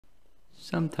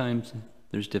Sometimes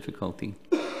there's difficulty.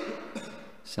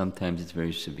 Sometimes it's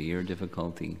very severe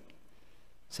difficulty.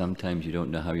 Sometimes you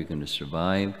don't know how you're going to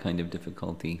survive kind of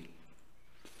difficulty.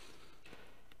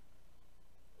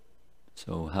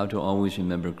 So how to always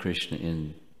remember Krishna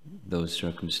in those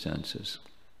circumstances.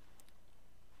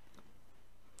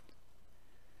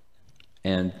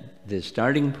 And the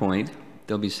starting point,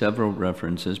 there'll be several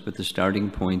references, but the starting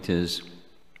point is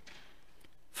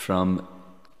from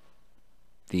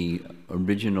the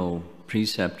original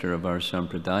preceptor of our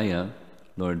sampradaya,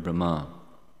 Lord Brahma.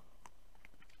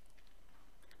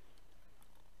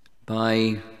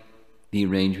 By the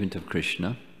arrangement of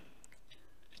Krishna,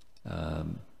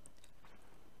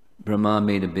 Brahma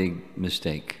made a big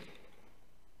mistake,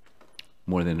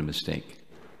 more than a mistake.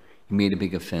 He made a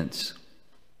big offense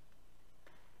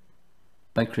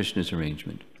by Krishna's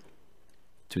arrangement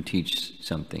to teach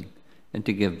something and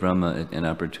to give Brahma an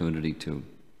opportunity to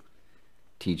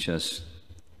teach us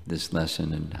this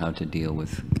lesson and how to deal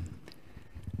with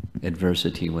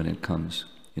adversity when it comes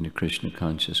in a Krishna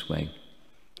conscious way.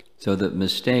 So the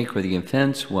mistake or the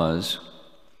offense was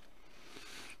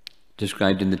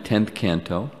described in the 10th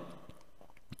canto.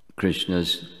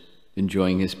 Krishna's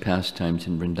enjoying his pastimes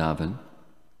in Vrindavan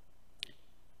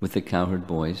with the cowherd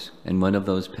boys, and one of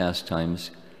those pastimes,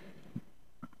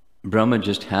 Brahma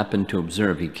just happened to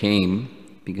observe. He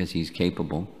came, because he's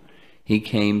capable, he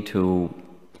came to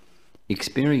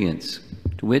experience,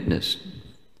 to witness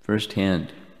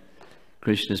firsthand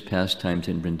Krishna's pastimes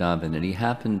in Vrindavan, and he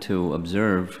happened to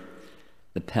observe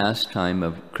the pastime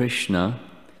of Krishna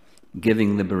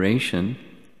giving liberation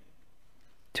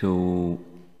to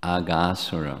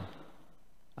Aghasura.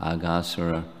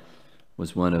 Aghasura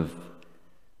was one of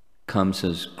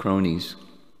Kamsa's cronies,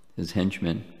 his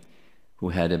henchmen, who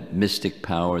had a mystic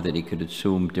power that he could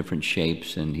assume different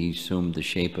shapes, and he assumed the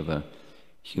shape of a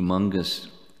humongous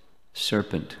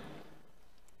serpent.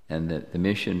 And the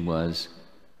mission was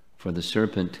for the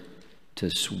serpent to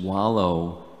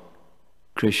swallow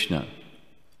Krishna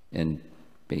and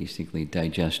basically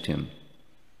digest him,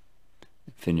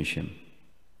 finish him.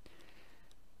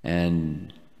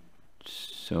 And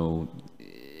so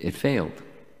it failed.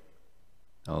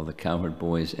 All the cowherd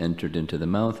boys entered into the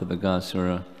mouth of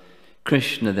Aghasura.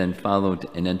 Krishna then followed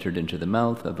and entered into the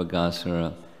mouth of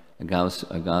Aghasura.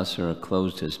 Aghasura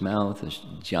closed his mouth, this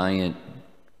giant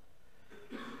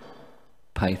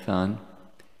python,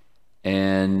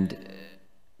 and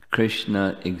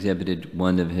Krishna exhibited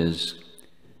one of his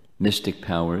mystic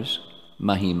powers,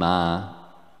 Mahima.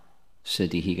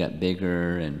 Siddhi. He got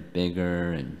bigger and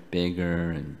bigger and bigger,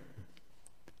 and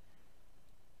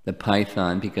the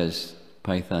python, because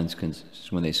pythons,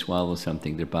 when they swallow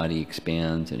something, their body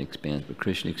expands and expands, but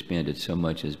Krishna expanded so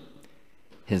much as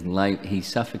his life, he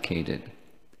suffocated.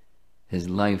 His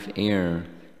life air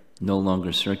no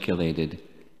longer circulated,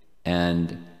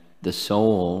 and the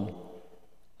soul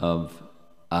of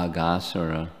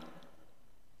Aghasura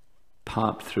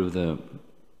popped through the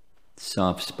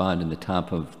soft spot in the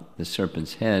top of the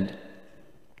serpent's head.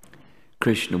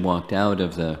 Krishna walked out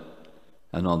of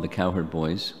and all the cowherd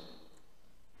boys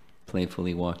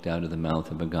playfully walked out of the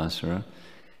mouth of Aghasura,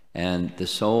 and the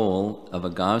soul of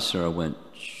Aghasura went,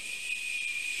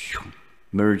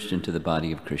 merged into the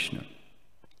body of Krishna.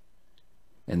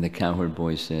 And the cowherd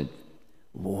boys said,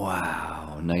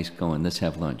 "Wow, nice going, let's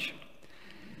have lunch."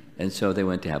 And so they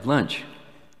went to have lunch,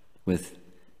 with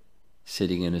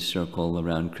sitting in a circle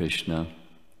around Krishna.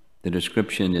 The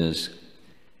description is,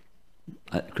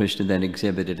 Krishna then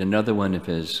exhibited another one of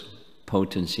his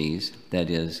potencies, that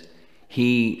is,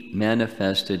 he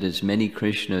manifested as many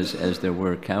Krishnas as there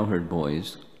were cowherd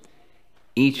boys,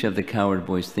 each of the cowherd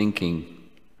boys thinking,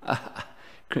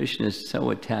 Krishna is so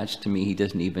attached to me, he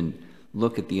doesn't even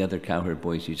look at the other cowherd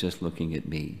boys, he's just looking at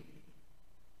me.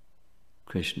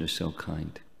 Krishna is so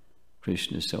kind.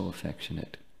 Krishna is so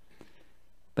affectionate.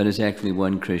 But it's actually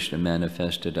one Krishna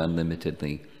manifested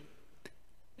unlimitedly.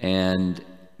 And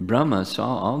Brahma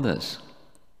saw all this.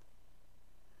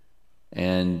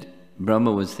 And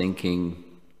Brahma was thinking,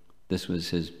 this was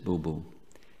his boo-boo,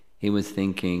 he was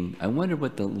thinking, I wonder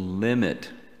what the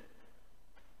limit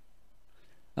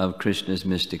of Krishna's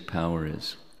mystic power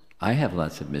is. I have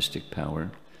lots of mystic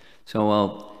power, so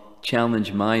I'll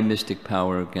challenge my mystic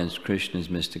power against Krishna's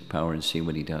mystic power and see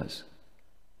what he does.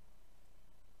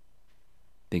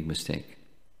 Big mistake.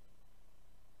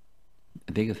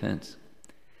 A big offense.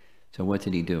 So what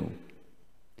did he do?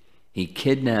 He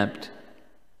kidnapped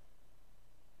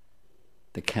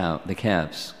the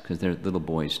calves, because they're little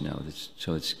boys now,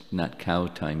 so it's not cow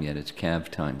time yet, it's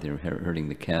calf time. They're herding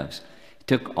the calves. He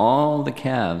took all the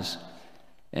calves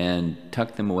and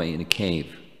tucked them away in a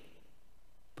cave,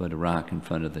 put a rock in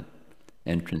front of the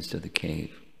entrance to the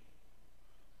cave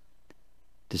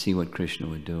to see what Krishna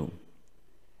would do.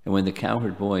 And when the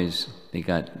cowherd boys, they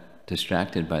got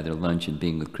distracted by their lunch and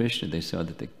being with Krishna, they saw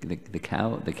that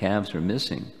the calves were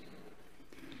missing.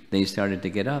 They started to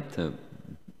get up to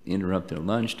interrupt their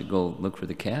lunch to go look for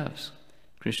the calves.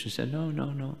 Krishna said, no,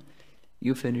 no, no.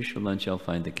 You finish your lunch, I'll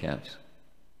find the calves.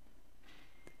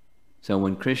 So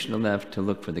when Krishna left to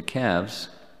look for the calves,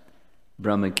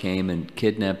 Brahma came and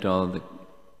kidnapped all the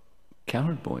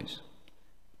cowherd boys,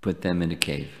 put them in a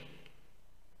cave,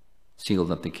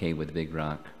 sealed up the cave with a big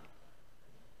rock,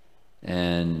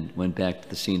 and went back to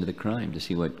the scene of the crime to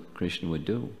see what Krishna would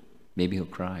do. Maybe he'll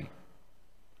cry.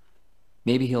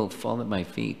 Maybe he'll fall at my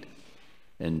feet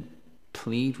and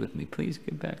plead with me, please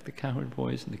give back the cowherd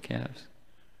boys and the calves.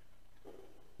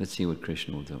 Let's see what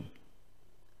Krishna will do.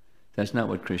 That's not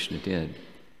what Krishna did.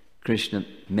 Krishna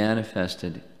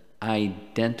manifested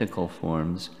identical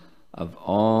forms of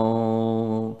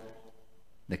all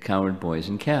the cowherd boys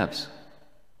and calves.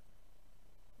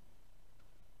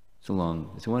 It's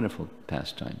a wonderful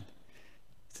pastime.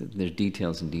 There's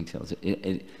details and details.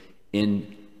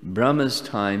 In Brahma's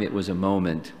time, it was a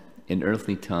moment. In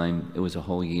earthly time, it was a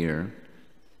whole year.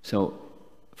 So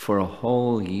for a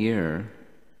whole year,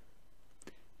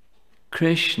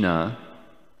 Krishna,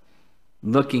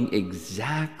 looking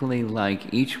exactly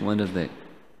like each one of the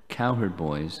cowherd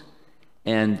boys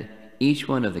and each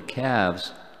one of the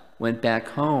calves, went back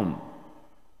home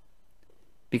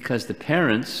because the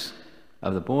parents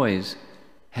of the boys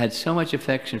had so much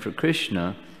affection for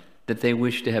Krishna that they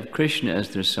wished to have Krishna as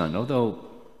their son. Although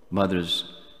mothers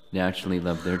naturally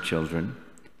love their children,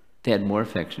 they had more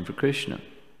affection for Krishna.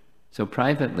 So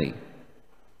privately,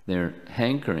 their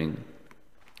hankering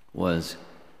was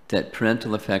that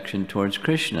parental affection towards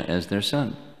Krishna as their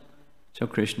son. So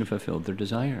Krishna fulfilled their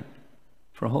desire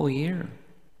for a whole year.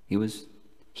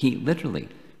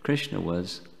 Krishna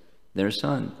was their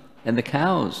son. And the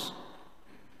cows,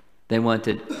 they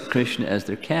wanted Krishna as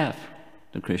their calf.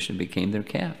 So Krishna became their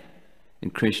calf.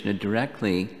 And Krishna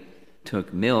directly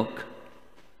took milk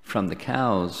from the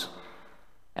cows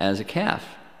as a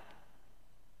calf.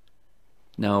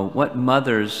 Now, what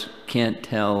mothers can't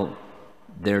tell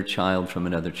their child from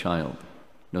another child?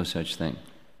 No such thing.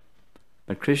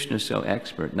 But Krishna is so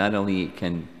expert, not only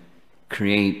can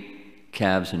create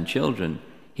calves and children,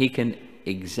 he can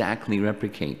exactly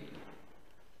replicate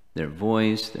their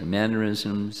voice, their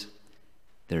mannerisms,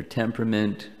 their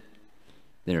temperament,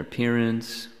 their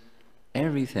appearance,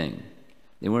 everything.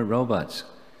 They weren't robots.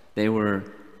 They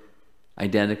were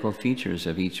identical features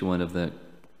of each one of the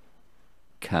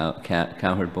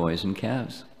cowherd boys and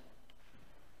calves.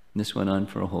 And this went on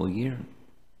for a whole year.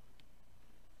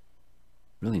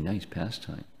 Really nice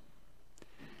pastime.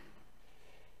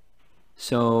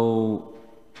 So,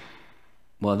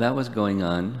 while that was going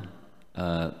on,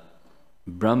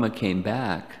 Brahma came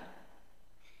back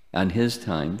on his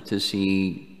time to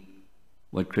see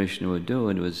what Krishna would do,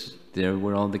 and there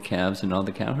were all the calves and all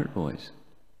the cowherd boys.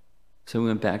 So we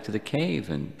went back to the cave,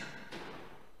 and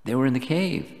they were in the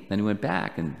cave. Then he went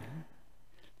back, and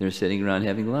they were sitting around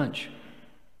having lunch.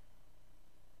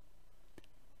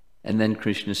 And then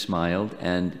Krishna smiled,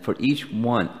 and for each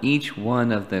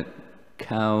one of the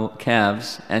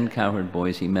calves and cowherd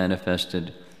boys, he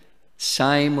manifested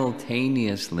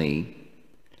simultaneously,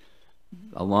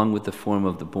 along with the form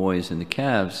of the boys and the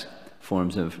calves,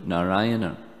 forms of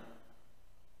Narayana,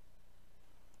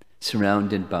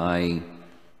 surrounded by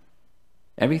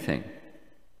everything.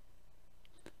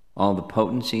 All the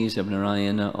potencies of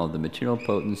Narayana, all the material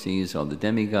potencies, all the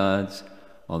demigods,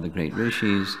 all the great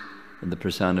rishis, and the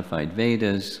personified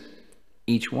Vedas,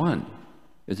 each one.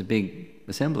 It was a big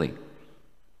assembly.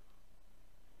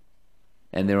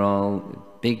 And they're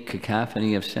all big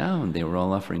cacophony of sound. They were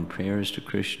all offering prayers to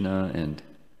Krishna and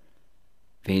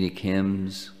Vedic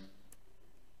hymns.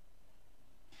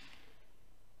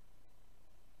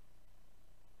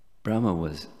 Brahma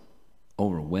was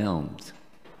overwhelmed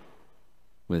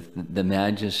with the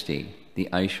majesty, the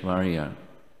Aishvarya,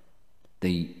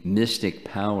 the mystic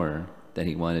power that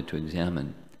he wanted to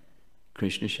examine.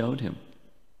 Krishna showed him.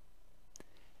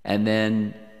 And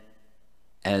then,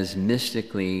 as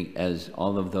mystically as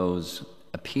all of those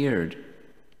appeared,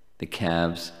 the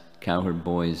calves, cowherd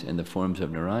boys, and the forms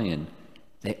of Narayan,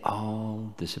 they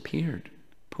all disappeared.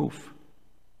 Poof.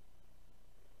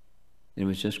 It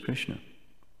was just Krishna.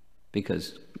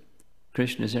 Because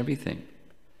Krishna is everything.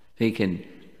 He can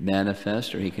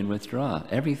manifest or he can withdraw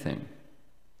everything,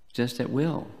 just at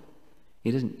will. He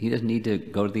doesn't need to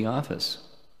go to the office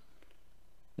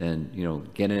and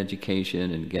get an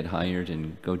education and get hired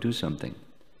and go do something.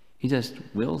 He just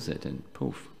wills it and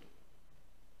poof.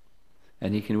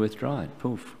 and he can withdraw it,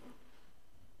 poof,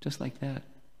 just like that.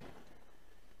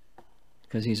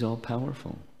 Because he's all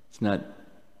powerful. It's not,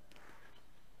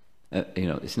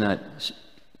 it's not,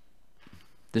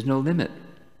 there's no limit.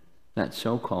 Not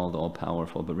so-called all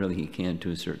powerful, but really he can't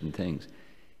do certain things.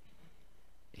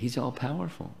 He's all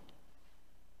powerful.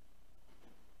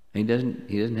 He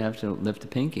doesn't have to lift a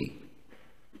pinky.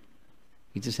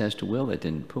 He just has to will it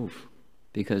and poof.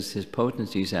 Because his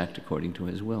potencies act according to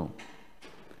his will.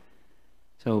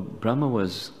 So Brahma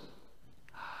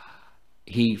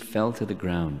he fell to the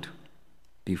ground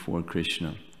before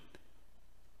Krishna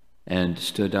and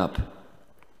stood up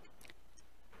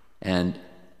and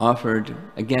offered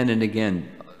again and again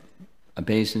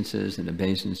obeisances and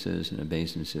obeisances and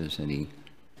obeisances, and he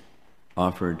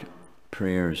offered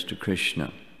prayers to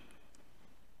Krishna.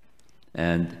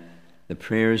 And the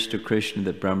prayers to Krishna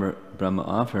that Brahma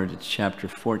offered, it's chapter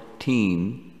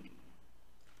 14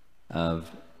 of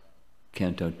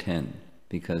Canto 10,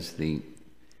 because the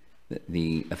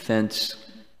offense,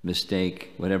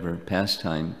 mistake, whatever,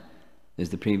 pastime, is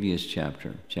the previous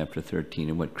chapter, chapter 13,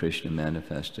 and what Krishna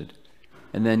manifested.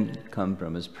 And then come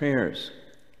Brahma's prayers.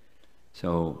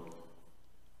 So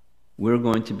we're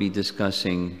going to be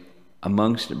discussing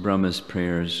amongst Brahma's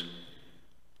prayers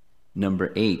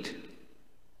number 8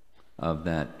 of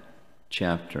that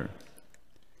chapter.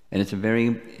 And it's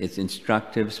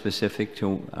instructive, specific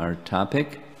to our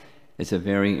topic. It's a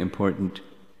very important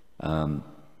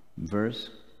verse,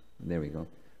 there we go,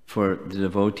 for the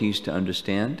devotees to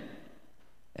understand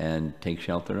and take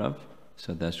shelter of.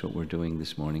 So that's what we're doing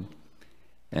this morning.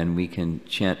 And we can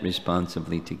chant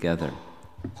responsively together.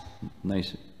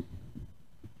 Nice,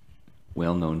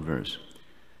 well-known verse.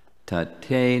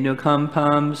 Tate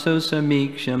nukampam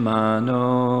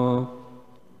susamikshmano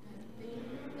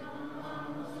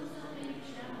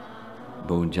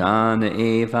bhujana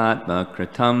evatma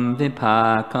kratam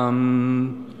vipakam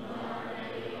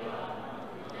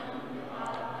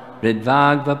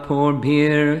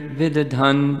ridvagvapurbhir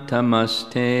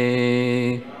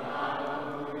vidadhantamaste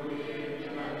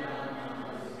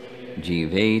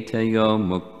jiveta yo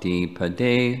mukti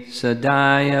pade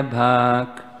sadaya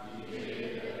bhak.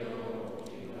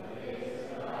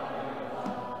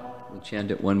 We'll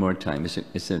chant it one more time.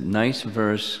 It's a nice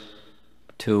verse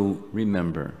to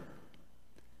remember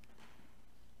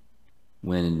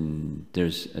when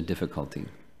there's a difficulty,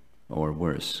 or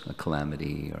worse, a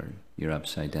calamity, or you're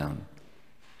upside down.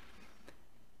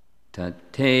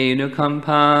 Tate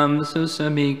nukampam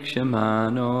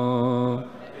susamikshmano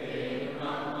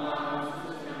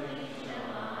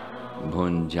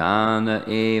bhunjana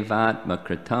evatma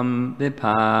kritam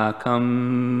vipakam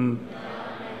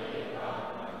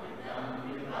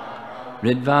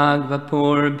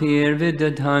ridvagvapurbhir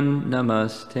vidadhan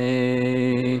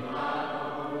namaste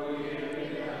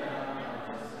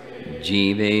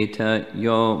jiveta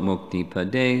yo mukti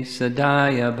pade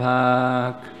sadaya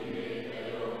bhak.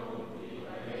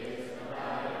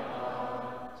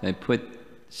 So I put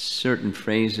certain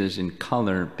phrases in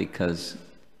color because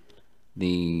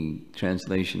the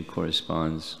translation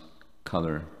corresponds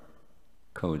color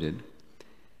coded.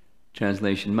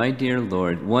 Translation: My dear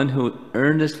Lord, one who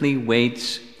earnestly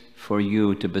waits for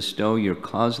you to bestow your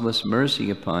causeless mercy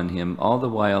upon him, all the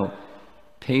while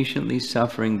patiently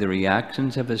suffering the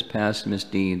reactions of his past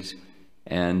misdeeds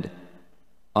and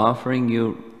offering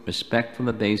you respectful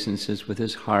obeisances with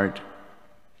his heart,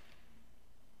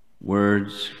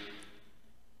 words,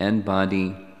 and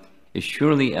body, is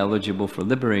surely eligible for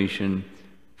liberation,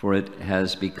 for it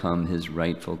has become his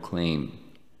rightful claim.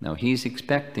 Now he's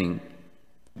expecting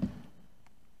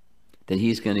that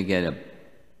he's going to get a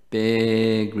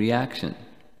big reaction.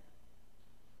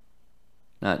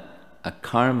 Not a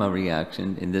karma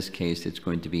reaction. In this case, it's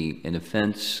going to be an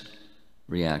offense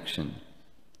reaction.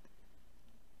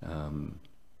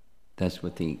 That's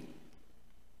what the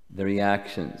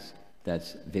reactions,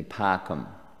 that's vipakam,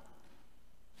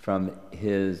 from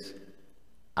his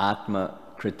atma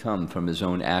kritam, from his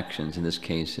own actions, in this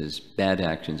case his bad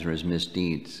actions or his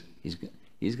misdeeds.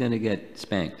 He's going to get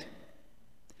spanked.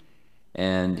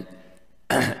 And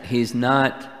he's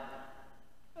not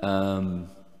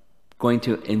going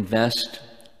to invest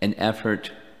an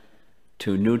effort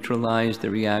to neutralize the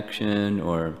reaction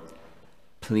or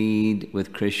plead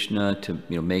with Krishna to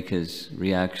make his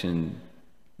reaction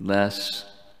less,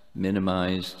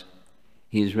 minimized.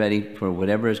 He's ready for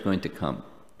whatever is going to come.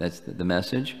 That's the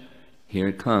message. Here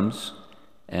it comes.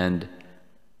 And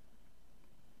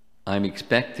I'm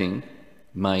expecting,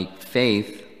 my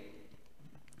faith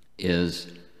is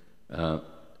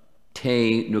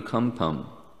te nukampam,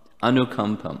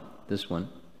 anukampam, this one,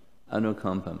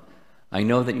 anukampam. I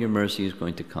know that your mercy is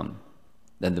going to come.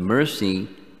 then the mercy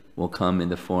will come in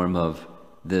the form of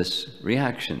this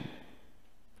reaction.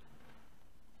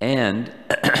 And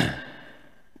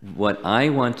what I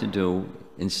want to do,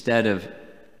 instead of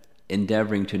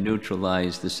endeavoring to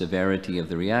neutralize the severity of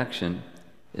the reaction,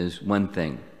 is one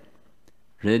thing.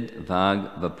 Hrid Vag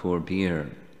Vapur Bir,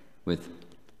 with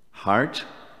heart,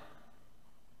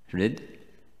 Hrid,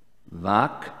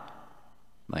 Vak,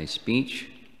 my speech,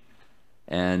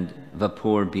 and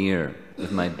Vapur Bir,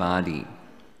 with my body.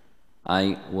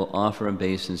 I will offer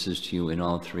obeisances to you in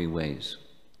all three ways,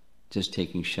 just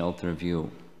taking shelter of you.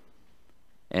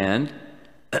 And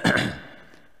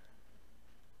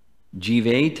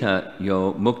Jiveta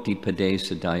yo mukti pade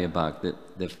sadayabak.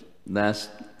 The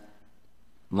last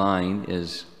line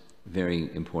is very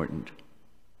important.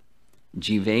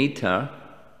 Jiveta,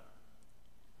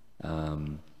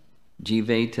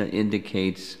 Jiveta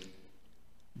indicates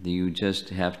that you just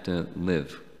have to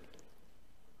live.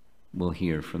 We'll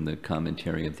hear from the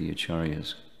commentary of the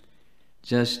Acharyas.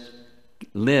 Just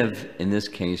live, in this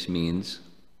case, means,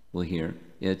 we'll hear,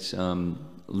 it's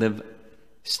live,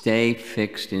 stay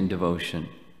fixed in devotion.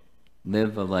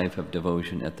 Live a life of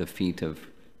devotion at the feet of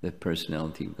the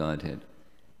personality of Godhead.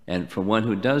 And for one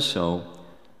who does so,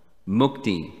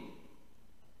 mukti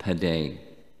pade.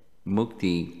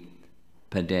 Mukti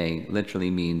pade literally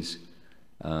means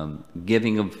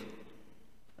giving of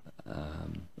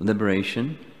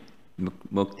liberation,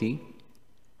 mukti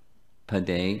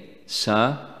pade.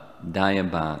 Sa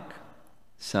dayabak.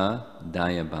 Sa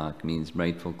dayabak means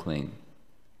rightful claim.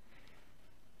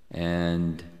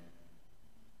 And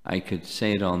I could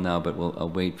say it all now, but I'll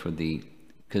wait for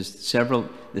because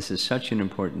this is such an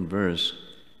important verse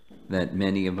that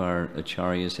many of our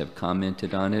acharyas have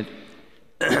commented on it.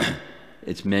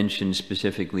 It's mentioned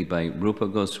specifically by Rupa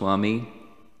Goswami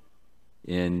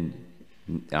in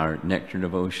our Nectar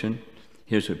Devotion.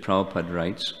 Here's what Prabhupada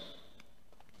writes.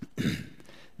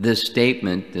 This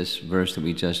statement, this verse that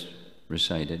we just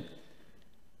recited,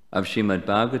 of Srimad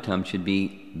Bhagavatam should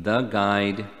be the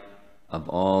guide of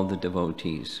all the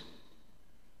devotees.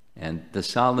 And the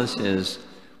solace is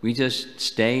we just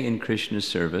stay in Krishna's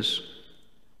service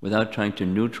without trying to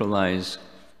neutralize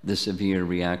the severe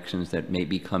reactions that may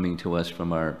be coming to us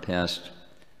from our past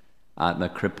Atma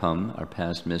Kripam, our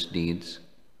past misdeeds.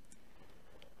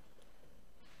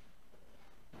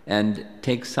 And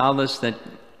take solace that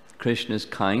Krishna is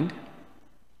kind,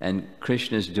 and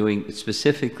Krishna is doing,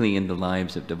 specifically in the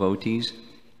lives of devotees,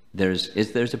 there's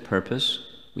a purpose.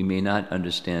 We may not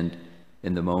understand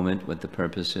in the moment what the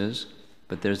purpose is,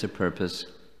 but there's a purpose,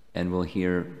 and we'll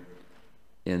hear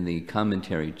in the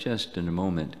commentary just in a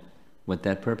moment what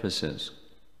that purpose is.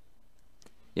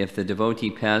 If the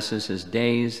devotee passes his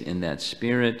days in that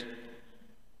spirit,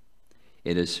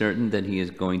 it is certain that he is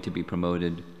going to be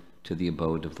promoted to the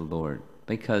abode of the Lord.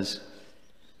 Because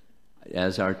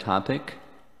as our topic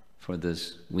for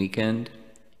this weekend,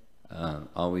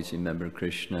 always remember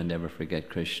Krishna, never forget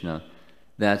Krishna.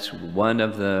 That's one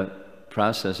of the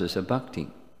processes of bhakti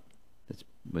that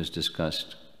was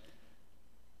discussed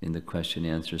in the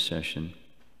question-answer session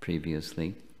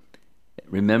previously.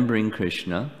 Remembering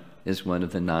Krishna is one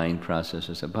of the 9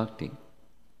 processes of bhakti.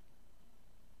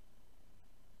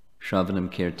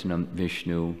 Shravanam, Kirtanam,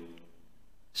 Vishnu,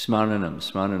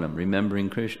 Smaranam, remembering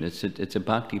Krishna. It's a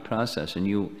bhakti process,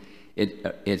 and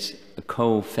it's a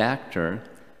co-factor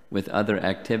with other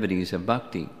activities of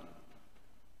bhakti.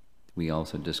 We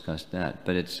also discussed that,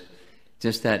 but it's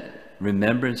just that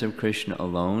remembrance of Krishna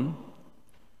alone.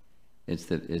 It's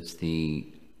the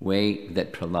way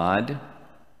that Prahlad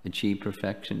achieved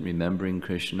perfection, remembering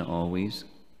Krishna always.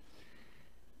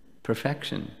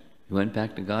 Perfection. He went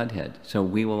back to Godhead. So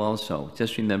we will also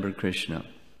just remember Krishna.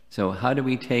 So how do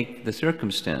we take the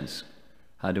circumstance?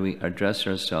 How do we address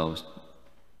ourselves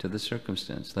to the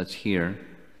circumstance? Let's hear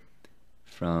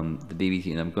from the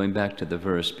BBT. And I'm going back to the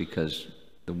verse because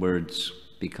the words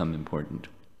become important.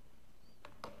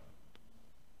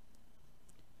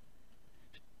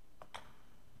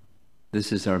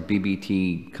 This is our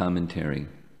BBT commentary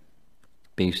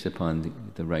based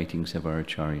upon the writings of our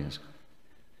acharyas.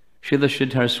 Srila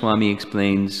Sridhar Swami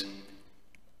explains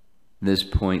this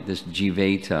point, this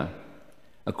jiveta,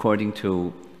 according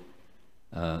to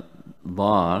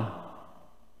law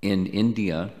in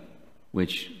India,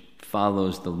 which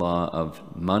follows the law of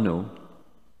Manu,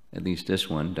 at least this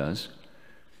one does,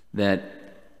 that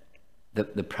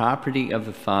the property of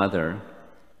the father,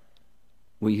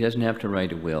 well, he doesn't have to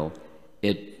write a will,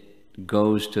 it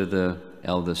goes to the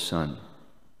eldest son,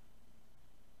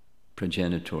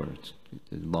 progenitor, it's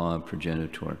the law of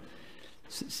progenitor.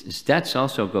 Debts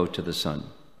also go to the son,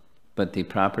 but the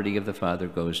property of the father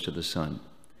goes to the son.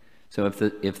 So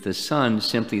if the son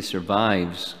simply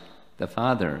survives the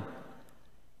father,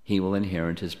 he will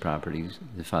inherit his properties,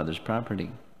 the father's property.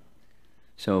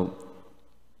 So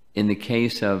in the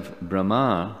case of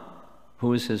Brahma,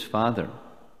 who is his father?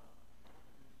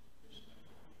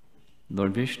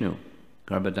 Lord Vishnu,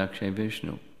 Garbhodakshay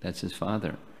Vishnu, that's his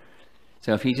father.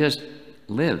 So if he just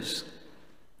lives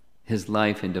his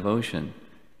life in devotion,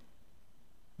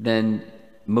 then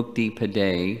Mukti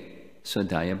Pade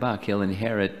Sodaya Bhak, he'll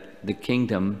inherit the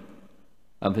kingdom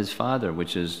of his father,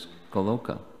 which is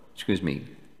Goloka,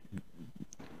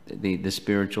 the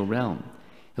spiritual realm.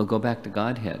 He'll go back to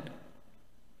Godhead.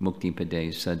 Mukti Pade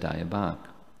Sadaya Bhak.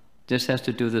 Just has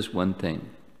to do this one thing.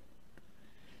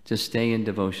 Just stay in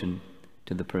devotion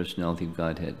to the personality of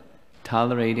Godhead,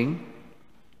 tolerating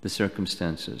the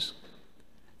circumstances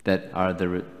that are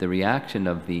the reaction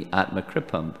of the Atma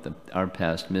Kripam, our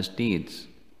past misdeeds.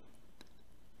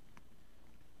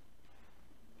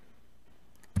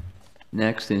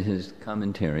 Next, in his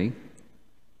commentary,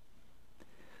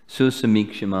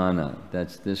 Susamikshimana,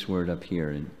 that's this word up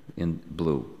here in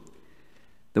blue.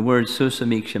 The word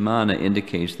Susamikshimana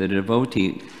indicates that a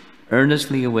devotee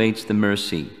earnestly awaits the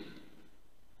mercy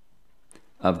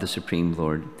of the Supreme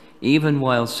Lord, even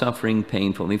while suffering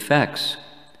painful effects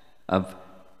of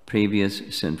previous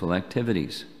sinful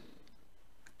activities.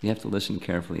 You have to listen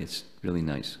carefully, it's really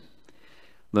nice.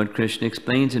 Lord Krishna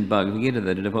explains in Bhagavad Gita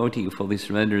that a devotee who fully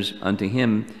surrenders unto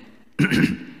him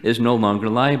is no longer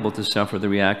liable to suffer the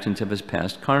reactions of his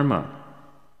past karma.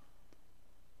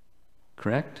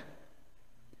 Correct?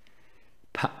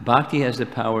 Bhakti has the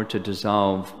power to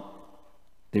dissolve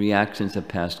the reactions of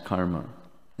past karma.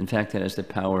 In fact, it has the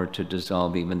power to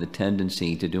dissolve even the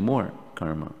tendency to do more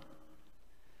karma.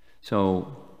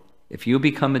 So, if you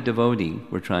become a devotee,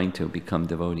 we're trying to become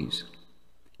devotees.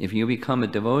 If you become a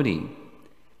devotee,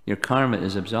 your karma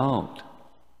is absolved.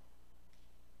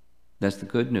 That's the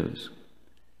good news.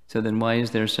 So then why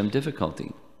is there some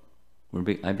difficulty?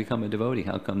 I become a devotee,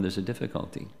 how come there's a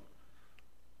difficulty?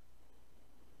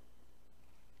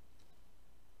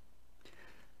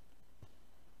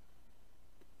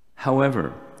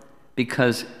 However,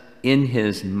 because in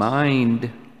his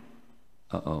mind,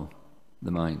 the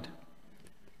mind.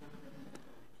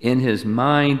 In his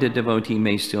mind, a devotee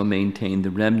may still maintain the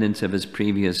remnants of his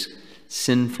previous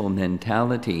sinful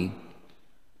mentality.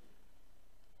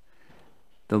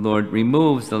 The Lord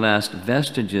removes the last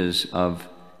vestiges of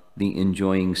the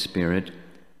enjoying spirit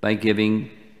by giving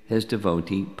his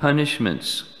devotee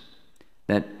punishments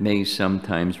that may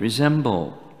sometimes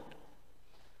resemble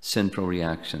sinful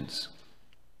reactions.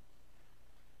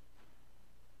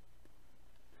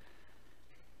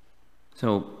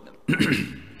 So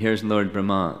here's Lord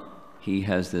Brahma. He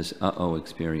has this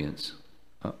experience.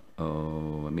 I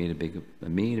made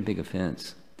a big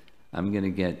offense. I'm going to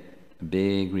get a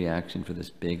big reaction for this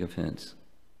big offense.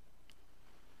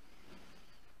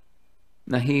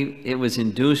 Now it was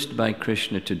induced by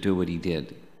Krishna to do what he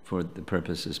did for the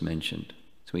purposes mentioned.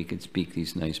 So he could speak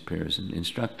these nice prayers and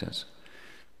instruct us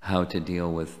how to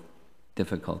deal with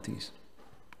difficulties.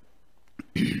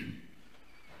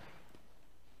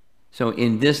 So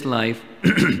in this life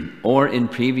or in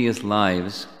previous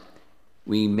lives,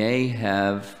 we may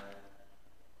have,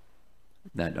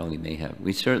 not only may have,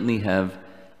 we certainly have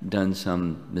done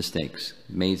some mistakes,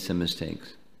 made some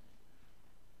mistakes.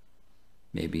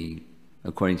 Maybe,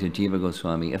 according to Jiva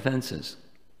Goswami, offenses.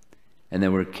 And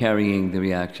then we're carrying the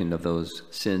reaction of those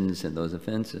sins and those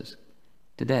offenses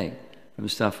today, from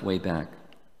stuff way back.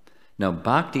 Now,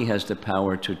 bhakti has the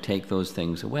power to take those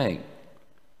things away.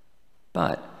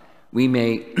 But we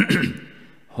may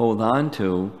hold on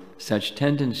to such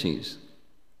tendencies,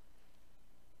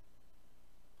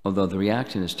 although the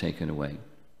reaction is taken away.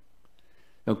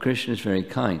 Now, Krishna is very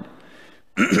kind.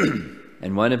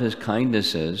 And one of his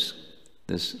kindnesses,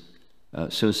 this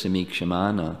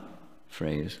susamikshimana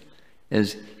phrase,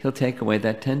 is he'll take away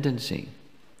that tendency.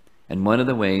 And one of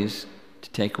the ways to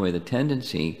take away the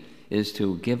tendency is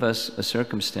to give us a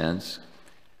circumstance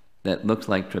that looks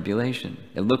like tribulation.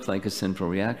 It looks like a sinful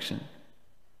reaction.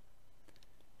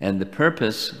 And the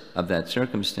purpose of that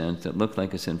circumstance that looked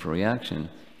like a sinful reaction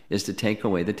is to take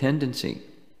away the tendency,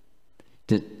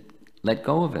 to let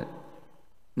go of it.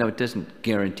 Now, it doesn't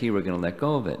guarantee we're going to let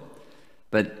go of it,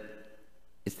 but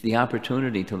it's the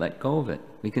opportunity to let go of it.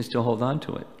 We can still hold on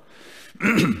to it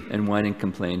and whine and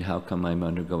complain, how come I'm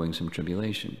undergoing some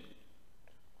tribulation?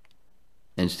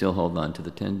 And still hold on to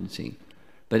the tendency.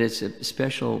 But it's a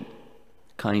special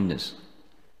kindness.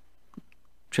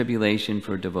 Tribulation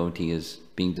for a devotee is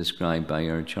being described by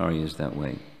our acharyas that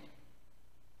way.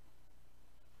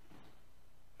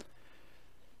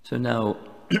 So now,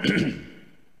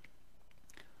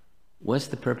 what's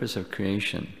the purpose of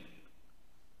creation?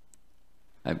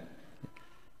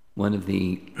 One of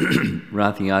the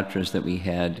Rath Yatras that we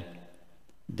had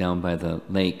down by the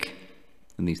lake,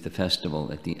 at least the festival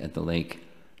at the lake,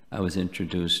 I was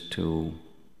introduced to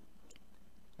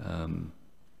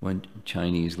one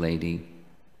Chinese lady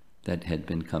that had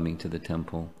been coming to the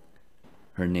temple.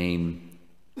 Her name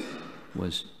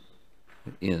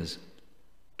is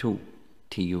Tu,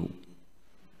 T-U.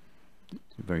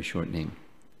 It's a very short name,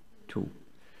 Tu.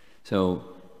 So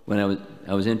when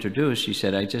I was introduced, she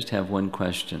said, I just have one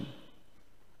question.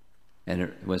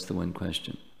 And what's the one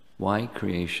question? Why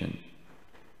creation?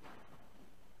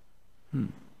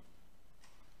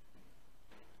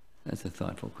 That's a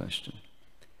thoughtful question.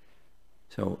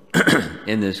 So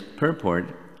in this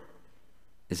purport,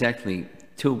 it's actually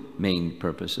two main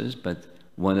purposes, but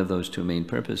one of those two main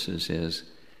purposes is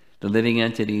the living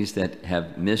entities that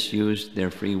have misused their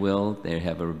free will, they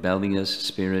have a rebellious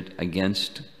spirit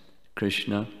against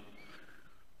Krishna,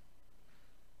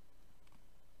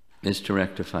 is to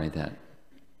rectify that.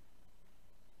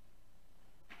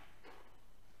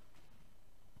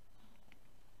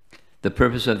 The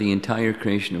purpose of the entire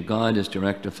creation of God is to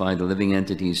rectify the living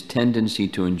entity's tendency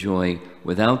to enjoy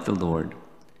without the Lord.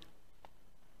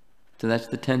 So that's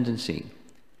the tendency.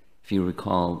 If you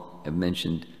recall, I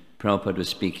mentioned Prabhupada was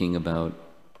speaking about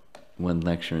one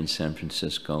lecture in San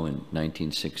Francisco in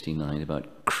 1969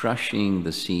 about crushing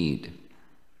the seed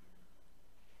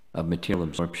of material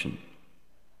absorption.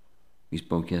 We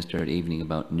spoke yesterday evening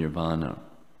about nirvana.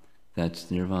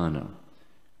 That's nirvana.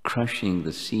 Crushing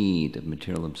the seed of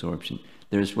material absorption.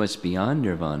 There's what's beyond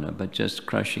nirvana, but just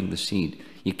crushing the seed.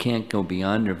 You can't go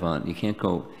beyond nirvana. You can't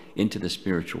go into the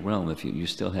spiritual realm if you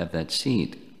still have that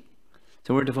seed.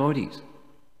 So we're devotees.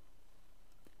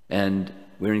 And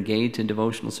we're engaged in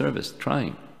devotional service,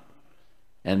 trying.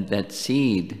 And that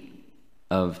seed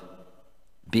of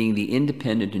being the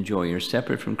independent enjoyer,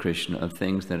 separate from Krishna, of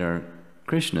things that are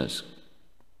Krishna's.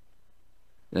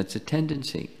 That's a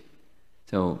tendency.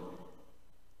 So,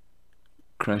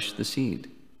 crush the seed.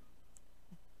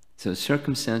 So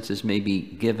circumstances may be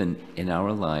given in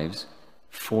our lives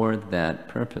for that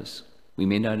purpose. We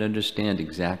may not understand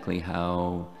exactly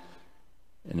how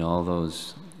and all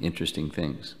those interesting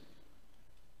things.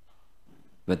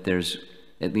 But there's,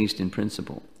 at least in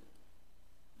principle.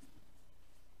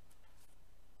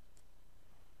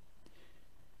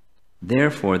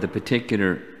 Therefore, the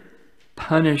particular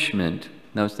punishment,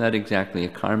 now it's not exactly a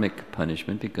karmic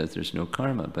punishment because there's no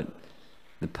karma, but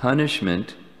the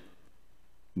punishment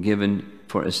given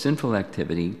for a sinful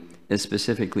activity is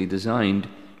specifically designed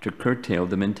to curtail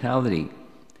the mentality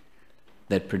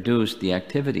that produced the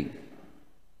activity.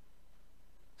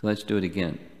 So let's do it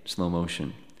again, slow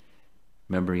motion.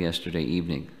 Remember yesterday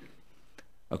evening,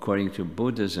 according to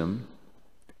Buddhism,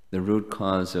 the root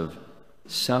cause of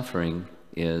suffering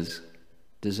is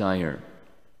desire.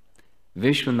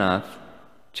 Vishwanath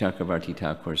Chakravarti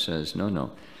Thakur says,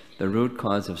 no, the root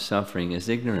cause of suffering is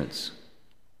ignorance.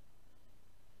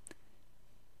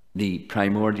 The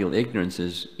primordial ignorance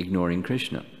is ignoring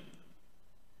Krishna.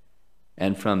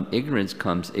 And from ignorance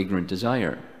comes ignorant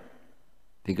desire.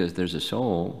 Because there's a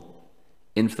soul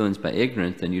influenced by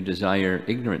ignorance, then you desire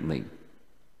ignorantly.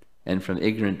 And from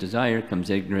ignorant desire comes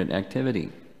ignorant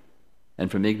activity. And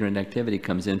from ignorant activity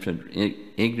comes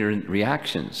ignorant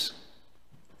reactions.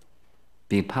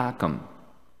 Vipakam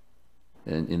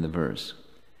in the verse.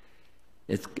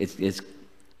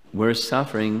 We're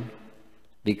suffering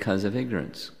because of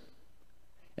ignorance.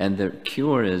 And the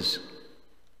cure is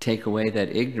take away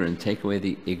that ignorance, take away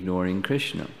the ignoring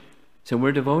Krishna. So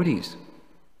we're devotees.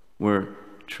 We're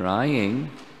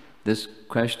trying. This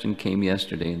question came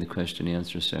yesterday in the question and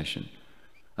answer session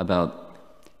about,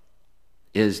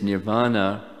 is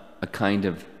nirvana a kind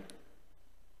of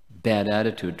bad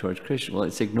attitude towards Krishna? Well,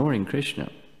 it's ignoring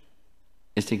Krishna.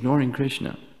 It's ignoring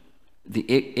Krishna. The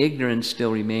ignorance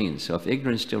still remains. So if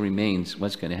ignorance still remains,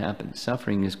 what's going to happen?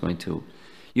 Suffering is going to...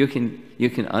 You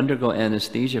can undergo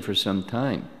anesthesia for some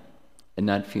time and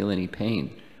not feel any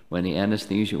pain. When the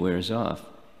anesthesia wears off,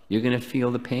 you're going to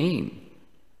feel the pain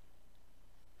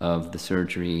of the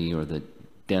surgery or the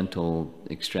dental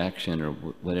extraction or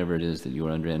whatever it is that you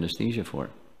are under anesthesia for.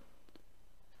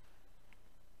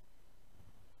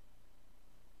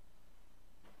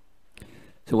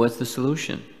 So what's the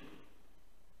solution?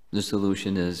 The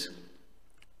solution is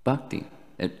bhakti,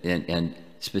 and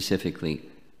specifically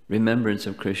remembrance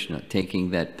of Krishna, taking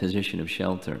that position of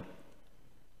shelter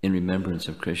in remembrance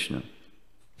of Krishna.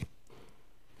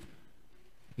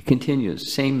 It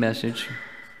continues, same message.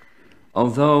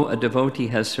 Although a devotee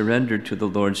has surrendered to the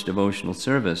Lord's devotional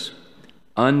service,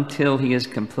 until he is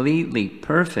completely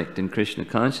perfect in Krishna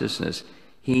consciousness,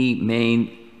 he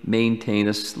maintain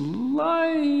a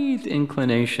slight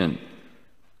inclination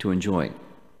to enjoy,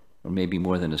 or maybe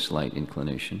more than a slight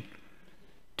inclination,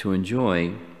 to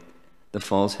enjoy the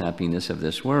false happiness of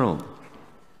this world.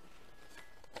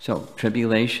 So,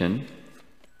 tribulation,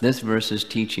 this verse is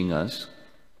teaching us,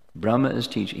 Brahma is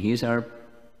teaching, he's the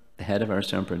head of our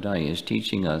sampradaya, is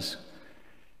teaching us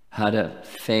how to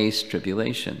face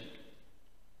tribulation.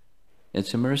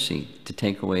 It's a mercy to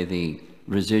take away the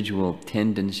residual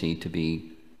tendency to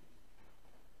be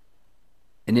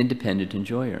an independent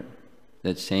enjoyer,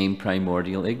 that same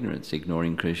primordial ignorance,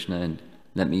 ignoring Krishna and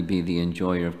let me be the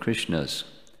enjoyer of Krishna's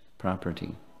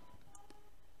property.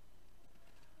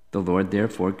 The Lord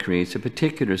therefore creates a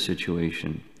particular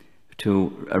situation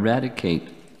to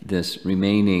eradicate this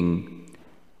remaining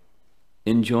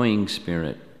enjoying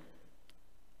spirit.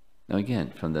 Now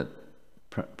again, from the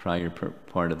prior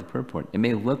part of the purport, it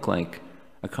may look like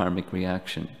a karmic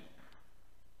reaction,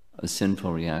 a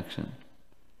sinful reaction.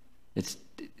 It's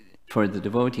for the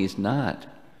devotee, it's not.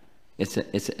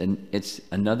 It's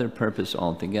another purpose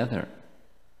altogether,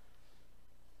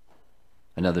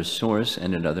 another source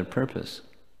and another purpose.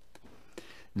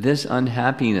 This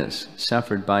unhappiness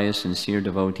suffered by a sincere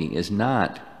devotee is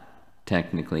not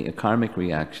technically a karmic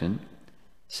reaction,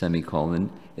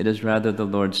 semicolon. It is rather the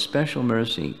Lord's special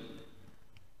mercy,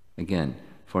 again,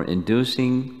 for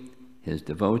inducing his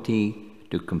devotee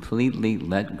to completely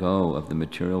let go of the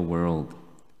material world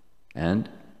and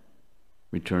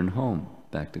return home,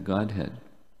 back to Godhead.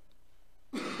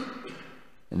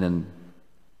 And then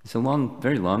it's a long,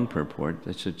 very long purport.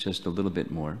 It's just a little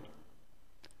bit more.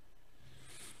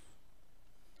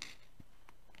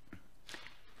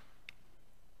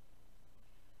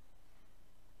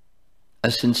 A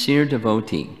sincere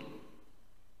devotee,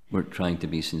 we're trying to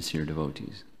be sincere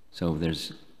devotees. So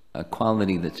there's a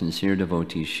quality that sincere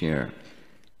devotees share.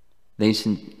 They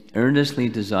earnestly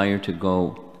desire to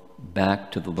go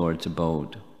back to the Lord's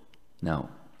abode. Now,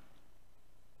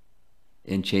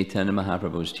 in Chaitanya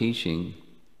Mahaprabhu's teaching,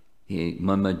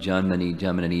 Mama Janmani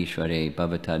Jamanani Ishvare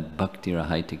Bhavatad Bhakti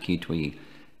Rahaita Kitvayi,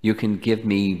 you can give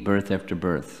me birth after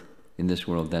birth in this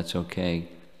world, that's okay.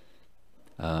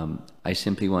 I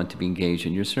simply want to be engaged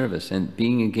in your service. And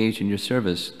being engaged in your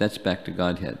service, that's back to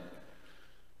Godhead.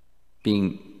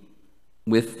 Being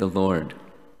with the Lord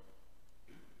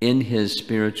in his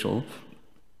spiritual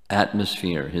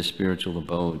atmosphere, his spiritual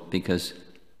abode, because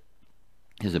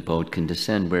his abode can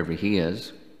descend wherever he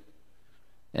is,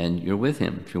 and you're with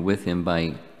him. If you're with him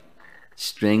by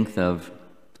strength of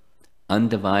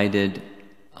undivided,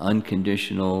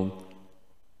 unconditional,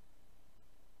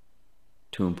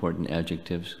 two important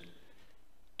adjectives,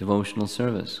 devotional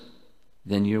service,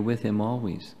 then you're with him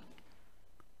always.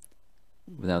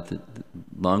 Without the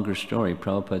longer story,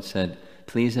 Prabhupada said,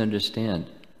 please understand,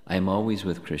 I'm always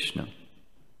with Krishna.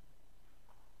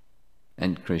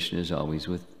 And Krishna is always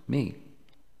with me.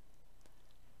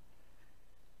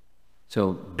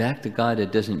 So back to God,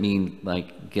 it doesn't mean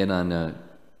like get on a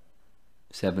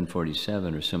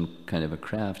 747 or some kind of a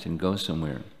craft and go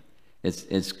somewhere.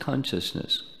 It's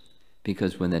consciousness.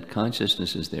 Because when that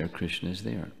consciousness is there, Krishna is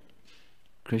there.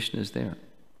 Krishna is there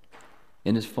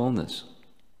in his fullness.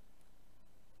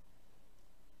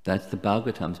 That's the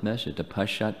Bhagavatam's message, the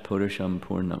Pashat Purusham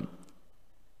Purnam.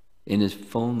 In his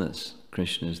fullness,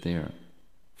 Krishna is there,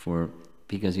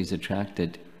 because he's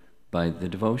attracted by the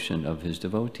devotion of his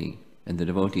devotee, and the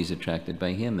devotee is attracted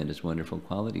by him and his wonderful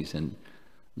qualities and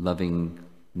loving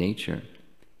nature,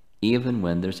 even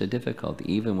when there's a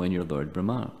difficulty, even when you're Lord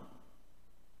Brahma.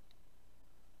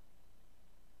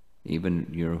 Even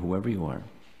you're whoever you are.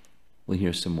 We'll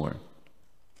hear some more.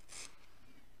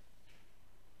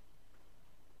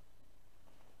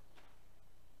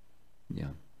 Yeah.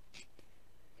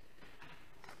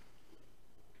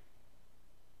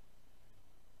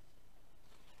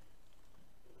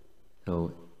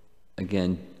 So,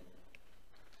 again,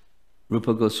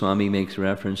 Rupa Goswami makes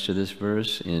reference to this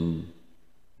verse in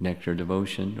Nectar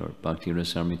Devotion or Bhakti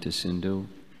Rasamrita Sindhu.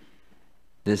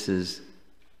 This is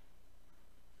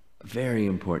a very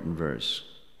important verse.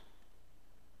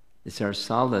 It's our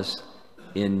solace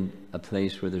in a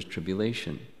place where there's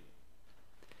tribulation.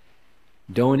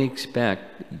 Don't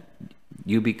expect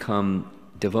you become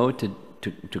devoted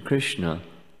to Krishna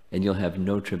and you'll have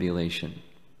no tribulation.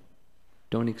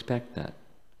 Don't expect that.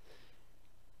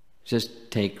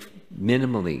 Just take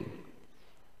minimally.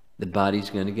 The body's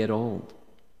going to get old.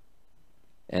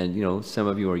 And you know, some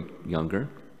of you are younger,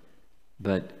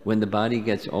 but when the body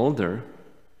gets older,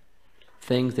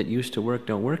 things that used to work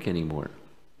don't work anymore.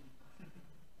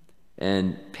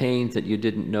 And pains that you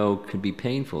didn't know could be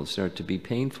painful start to be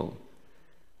painful.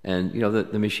 And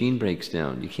the machine breaks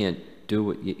down. You can't do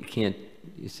what you can't.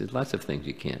 There's lots of things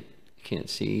you can't. You can't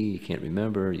see. You can't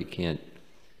remember. You can't.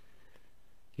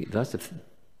 Lots of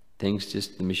things.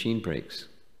 Just the machine breaks.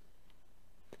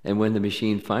 And when the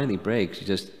machine finally breaks, you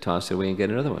just toss it away and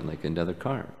get another one, like another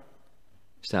car.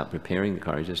 Stop repairing the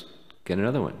car. You just get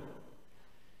another one.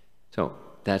 So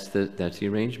that's the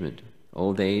arrangement: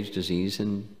 old age, disease,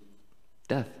 and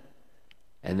death.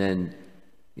 And then,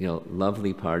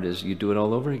 lovely part is you do it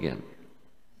all over again.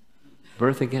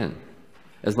 Birth again.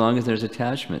 As long as there's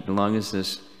attachment, as long as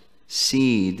this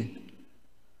seed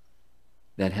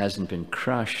that hasn't been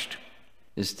crushed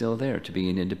is still there to be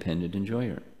an independent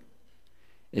enjoyer.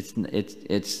 It's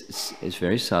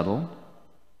very subtle,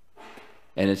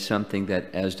 and it's something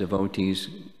that as devotees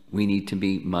we need to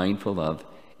be mindful of.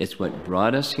 It's what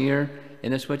brought us here,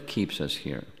 and it's what keeps us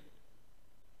here.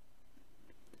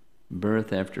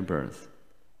 Birth after birth,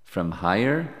 from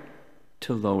higher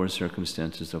to lower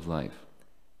circumstances of life.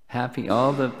 Happy,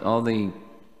 all the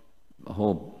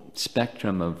whole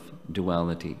spectrum of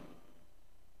duality.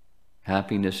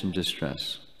 Happiness and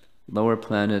distress. Lower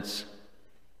planets,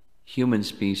 human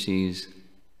species,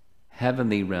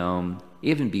 heavenly realm,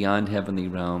 even beyond heavenly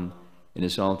realm, and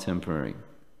it's all temporary,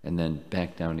 and then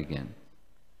back down again.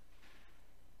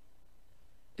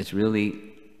 It's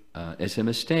really, it's a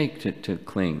mistake to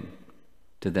cling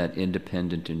to that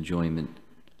independent enjoyment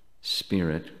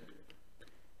spirit,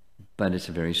 but it's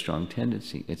a very strong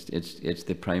tendency. It's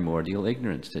the primordial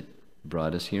ignorance that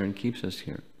brought us here and keeps us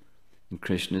here. And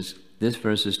this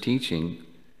verse is teaching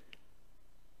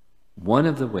one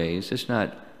of the ways, it's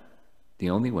not the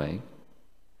only way.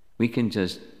 We can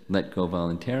just let go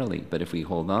voluntarily, but if we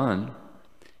hold on,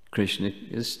 Krishna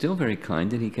is still very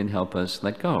kind and he can help us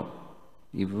let go,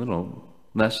 even a little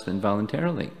less than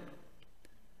voluntarily.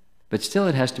 But still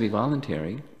it has to be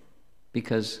voluntary,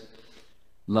 because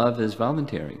love is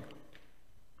voluntary.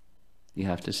 You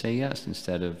have to say yes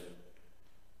instead of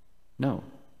no.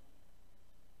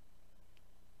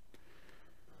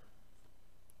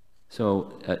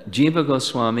 So Jiva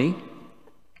Goswami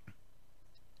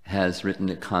has written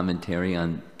a commentary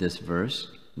on this verse,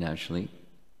 naturally.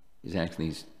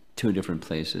 He's two different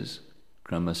places,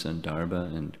 Krama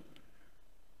Sandarbha and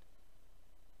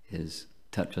his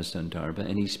Tattva Sandarbha,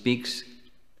 and he speaks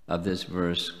of this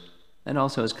verse and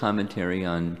also his commentary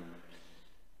on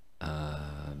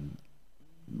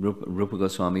Rupa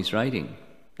Goswami's writing.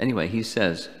 Anyway, he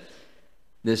says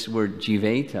this word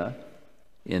jiveta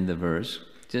in the verse,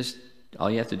 just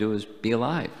all you have to do is be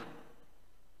alive,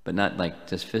 but not like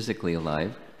just physically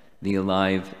alive. The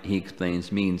alive, he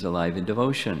explains, means alive in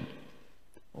devotion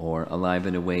or alive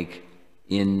and awake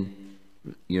in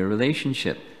your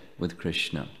relationship with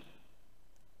Krishna.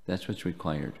 That's what's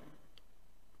required.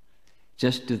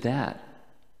 Just do that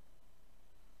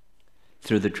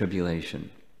through the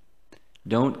tribulation.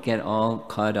 Don't get all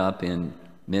caught up in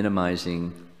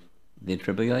minimizing the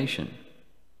tribulation.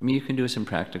 I mean, you can do some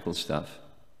practical stuff.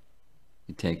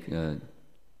 You take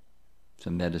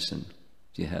some medicine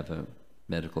if you have a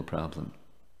medical problem.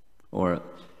 Or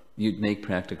you make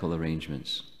practical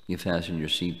arrangements. You fasten your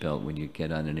seatbelt when you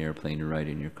get on an airplane or ride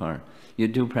in your car. You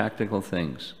do practical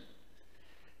things.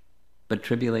 But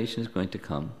tribulation is going to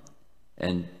come,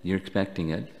 and you're expecting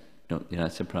it. You're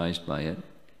not surprised by it.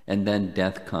 And then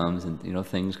death comes, and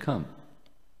things come.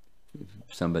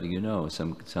 Somebody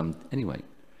anyway.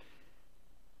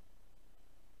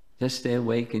 Just stay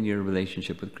awake in your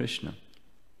relationship with Krishna.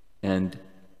 And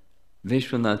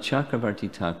Vishwanath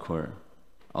Chakravarti Thakur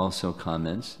also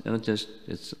comments,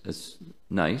 it's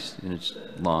nice and it's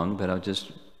long, but I'll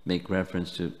just make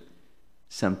reference to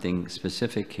something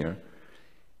specific here.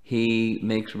 He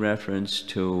makes reference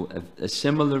to a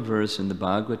similar verse in the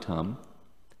Bhagavatam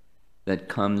that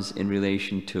comes in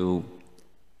relation to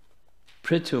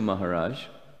Prithu Maharaj.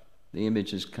 The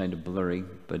image is kind of blurry,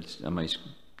 but it's on my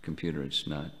computer it's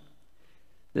not.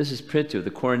 This is Prithu,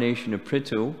 the coronation of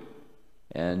Prithu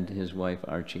and his wife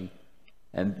Archie.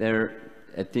 And there,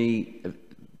 at the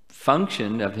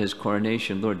function of his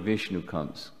coronation, Lord Vishnu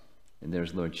comes. And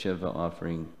there's Lord Shiva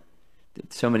offering.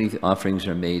 So many offerings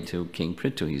are made to King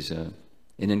Prithu. He's an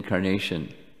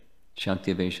incarnation,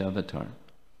 Shaktivesha avatar.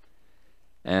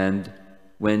 And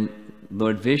when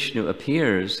Lord Vishnu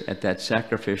appears at that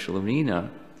sacrificial arena,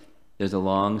 there's a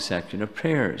long section of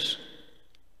prayers.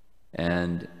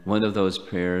 And one of those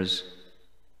prayers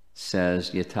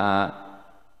says, Yata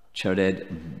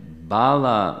chared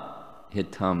bala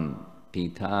hitam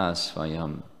pita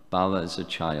svayam. Bala is a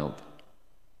child.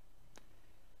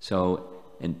 So,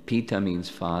 and pita means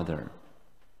father.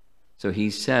 So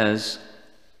he says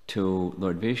to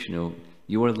Lord Vishnu,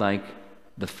 you are like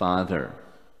the Father,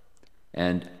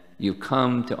 and you've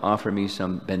come to offer me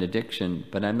some benediction,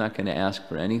 but I'm not going to ask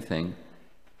for anything.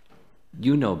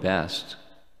 You know best,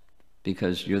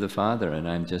 because you're the Father and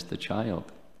I'm just the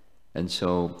child. And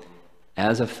so,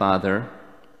 as a father,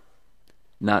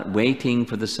 not waiting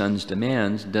for the son's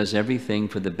demands, does everything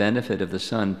for the benefit of the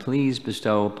son. Please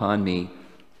bestow upon me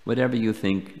whatever you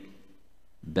think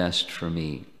best for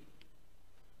me.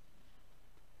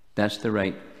 That's the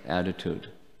right attitude.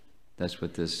 That's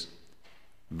what this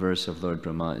verse of Lord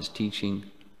Brahma is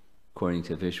teaching, according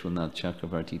to Vishwanath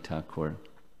Chakravarti Thakur.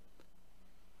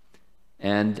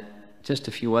 And just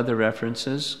a few other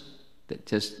references, that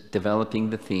just developing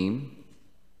the theme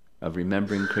of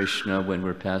remembering Krishna when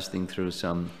we're passing through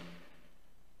some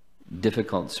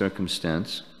difficult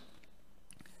circumstance.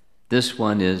 This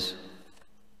one is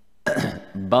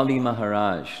Bali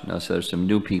Maharaj. Now, so there's some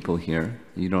new people here.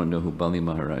 You don't know who Bali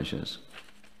Maharaj is.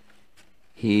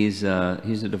 He's a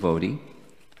devotee,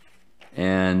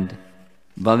 and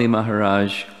Bali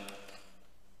Maharaj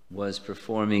was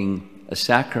performing a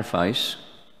sacrifice.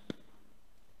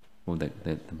 Well,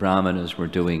 the Brahmanas were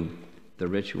doing the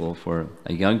ritual for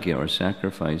a yajna or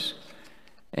sacrifice,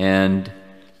 and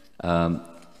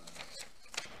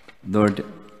Lord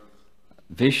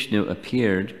Vishnu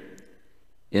appeared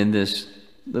in this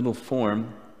little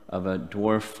form of a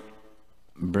dwarf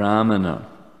Brahmana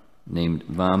named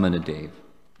Vamanadev.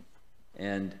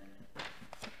 And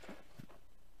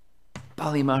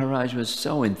Bali Maharaj was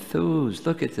so enthused.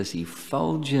 Look at this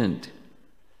effulgent,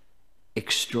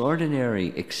 extraordinary,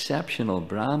 exceptional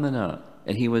Brahmana.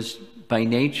 And he was, by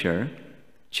nature,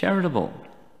 charitable.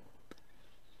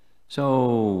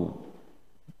 So,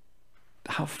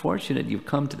 how fortunate you've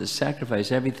come to the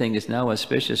sacrifice. Everything is now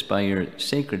auspicious by your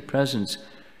sacred presence.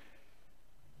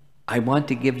 I want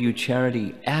to give you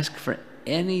charity. Ask for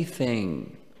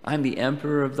anything. I'm the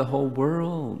emperor of the whole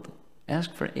world.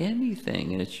 Ask for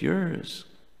anything and it's yours.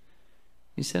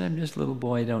 He said, I'm just a little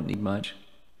boy, I don't need much.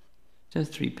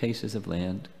 Just 3 paces of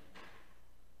land.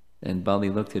 And Bali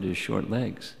looked at his short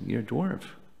legs. You're a dwarf.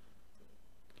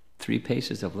 3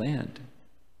 paces of land.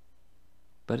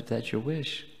 But if that's your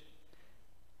wish.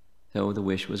 So the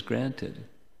wish was granted.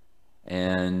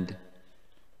 And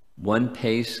 1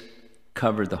 pace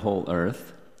covered the whole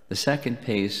earth. The 2nd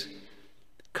pace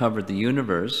covered the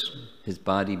universe. His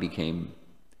body became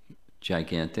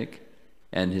gigantic.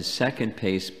 And his 2nd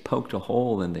pace poked a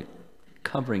hole in the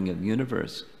covering of the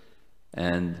universe.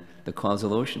 And the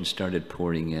causal ocean started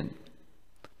pouring in.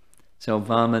 So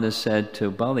Vamana said to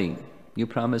Bali, you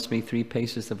promised me 3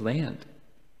 paces of land,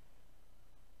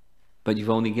 but you've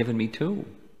only given me 2.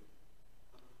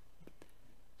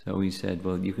 So he said,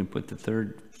 well, you can put the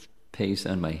 3rd pace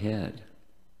on my head,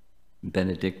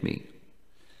 benedict me.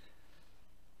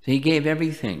 So he gave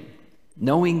everything,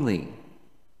 knowingly,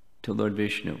 to Lord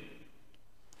Vishnu.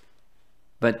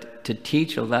 But to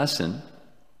teach a lesson,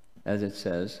 as it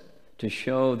says, to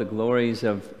show the glories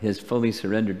of his fully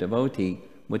surrendered devotee,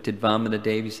 what did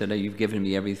Vamanadev? He said, oh, you've given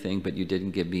me everything, but you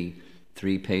didn't give me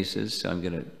 3 paces, so I'm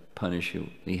going to punish you.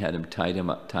 He had him tied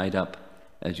up,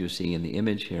 as you see in the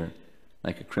image here,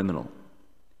 like a criminal.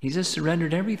 He just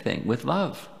surrendered everything with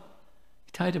love.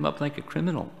 He tied him up like a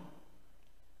criminal.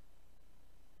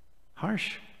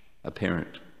 Harsh, a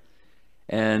parent.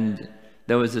 And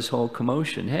there was this whole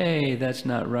commotion. Hey, that's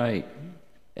not right.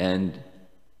 And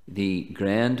the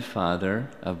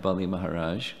grandfather of Bali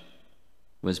Maharaj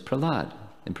was Prahlad.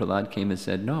 And Prahlad came and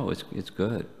said, no, it's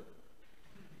good.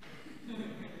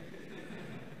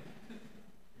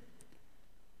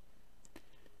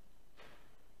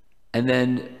 And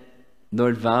then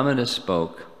Lord Vamana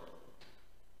spoke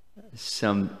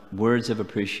some words of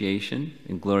appreciation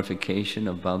and glorification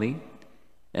of Bali.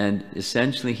 And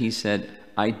essentially he said,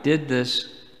 I did this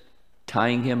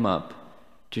tying him up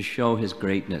to show his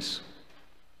greatness.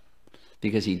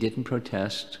 Because he didn't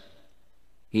protest.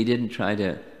 He didn't try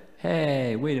to,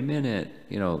 hey, wait a minute,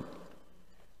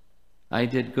 I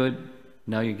did good,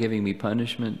 now you're giving me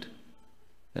punishment.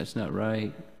 That's not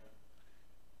right.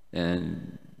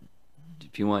 And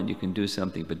if you want, you can do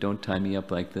something, but don't tie me up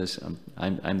like this.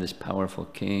 I'm this powerful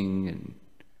king, and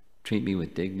treat me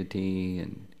with dignity.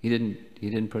 And he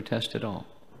didn't protest at all.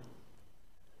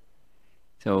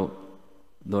 So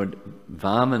Lord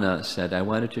Vamana said, I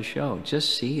wanted to show,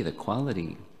 just see the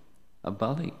quality of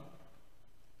Bali.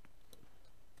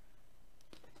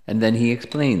 And then he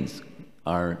explains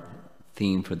our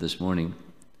theme for this morning.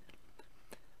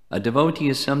 A devotee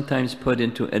is sometimes put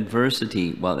into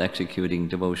adversity while executing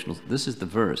devotional. This is the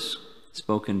verse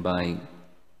spoken by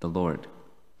the Lord,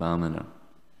 Vamana.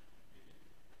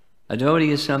 A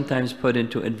devotee is sometimes put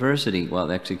into adversity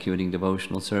while executing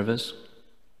devotional service.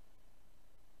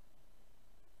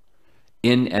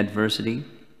 In adversity,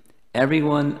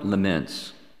 everyone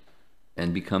laments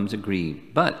and becomes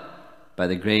aggrieved, but by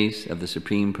the grace of the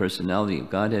Supreme Personality of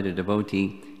Godhead, a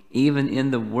devotee, even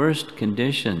in the worst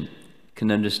condition, can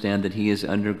understand that he is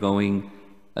undergoing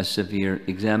a severe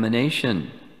examination.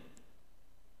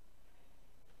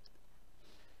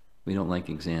 We don't like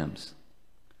exams,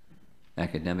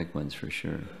 academic ones for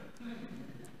sure.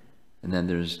 And then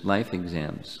there's life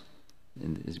exams.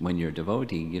 And when you're a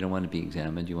devotee, you don't want to be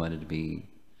examined, you want it to be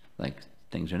like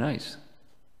things are nice.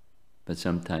 But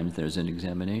sometimes there's an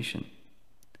examination.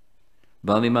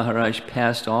 Bali Maharaj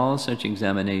passed all such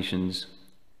examinations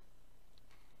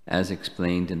as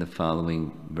explained in the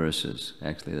following verses.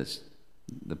 Actually, that's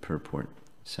the purport,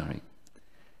 sorry.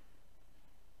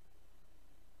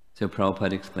 So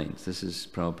Prabhupada explains, this is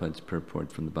Prabhupada's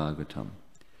purport from the Bhagavatam.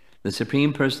 The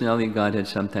Supreme Personality of Godhead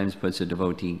sometimes puts a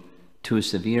devotee to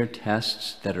severe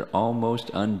tests that are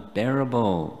almost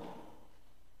unbearable.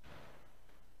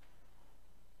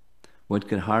 One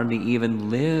could hardly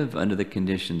even live under the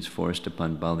conditions forced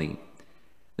upon Bali.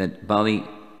 That Bali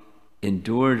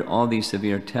endured all these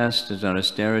severe tests and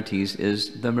austerities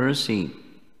is the mercy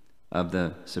of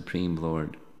the Supreme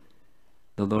Lord.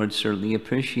 The Lord certainly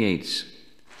appreciates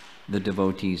the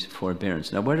devotee's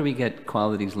forbearance. Now, where do we get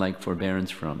qualities like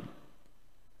forbearance from?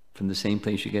 From the same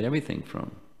place you get everything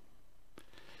from.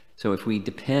 So if we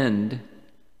depend,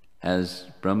 as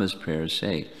Brahma's prayers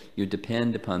say, you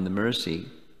depend upon the mercy,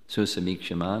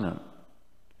 susamikshamana,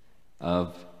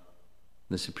 of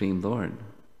the Supreme Lord,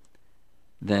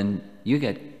 then you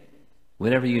get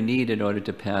whatever you need in order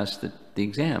to pass the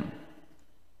exam.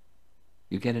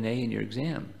 You get an A in your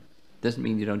exam. Doesn't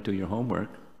mean you don't do your homework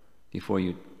before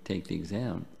you take the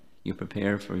exam. You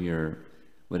prepare for your,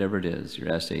 whatever it is, your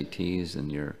SATs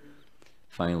and your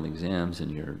final exams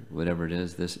and your whatever it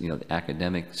is, this, the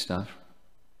academic stuff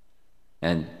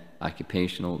and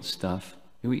occupational stuff.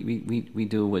 We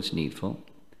do what's needful,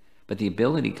 but the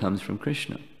ability comes from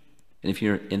Krishna. And if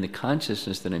you're in the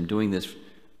consciousness that I'm doing this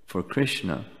for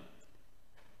Krishna,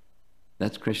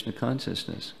 that's Krishna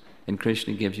consciousness. And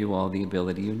Krishna gives you all the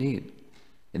ability you need.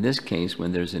 In this case,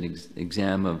 when there's an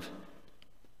exam of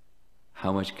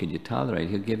how much could you tolerate,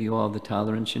 he'll give you all the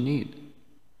tolerance you need.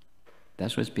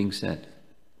 That's what's being said.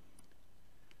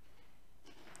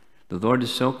 The Lord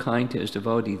is so kind to his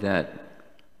devotee that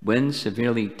when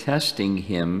severely testing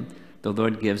him, the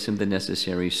Lord gives him the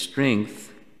necessary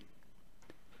strength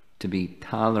to be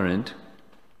tolerant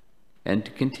and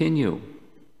to continue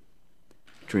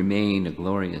to remain a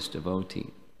glorious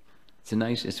devotee.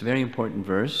 It's a very important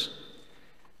verse.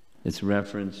 It's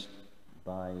referenced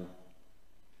by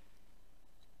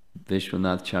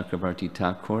Vishwanath Chakravarti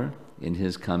Thakur in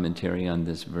his commentary on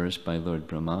this verse by Lord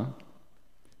Brahma,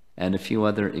 and a few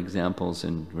other examples,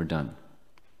 and we're done.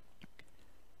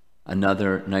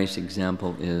 Another nice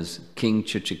example is King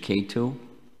Chitraketu.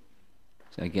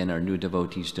 So again, our new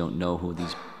devotees don't know who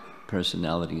these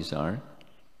personalities are,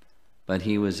 but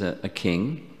he was a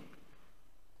king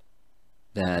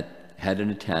that had an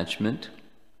attachment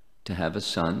to have a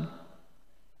son,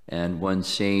 and one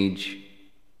sage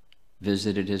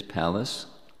visited his palace,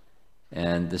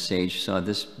 and the sage saw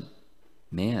this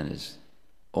man is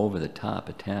over the top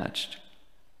attached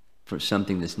for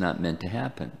something that's not meant to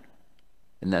happen.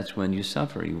 And that's when you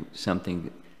suffer.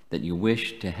 Something that you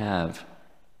wish to have,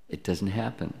 it doesn't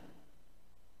happen.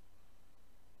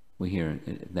 We hear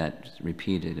that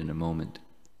repeated in a moment.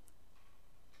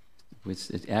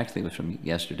 It actually was from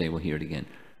yesterday. We'll hear it again.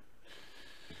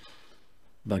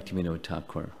 Bhaktivinoda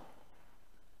Thakur.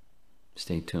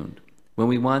 Stay tuned. When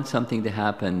we want something to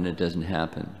happen and it doesn't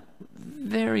happen,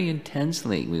 very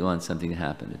intensely we want something to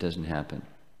happen, it doesn't happen.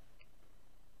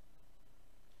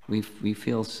 We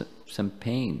feel some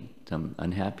pain, some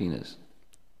unhappiness.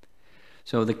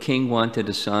 So the king wanted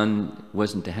a son,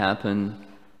 wasn't to happen.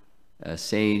 A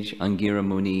sage, Angira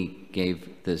Muni,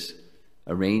 gave this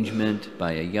arrangement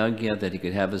by a yajna that he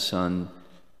could have a son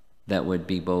that would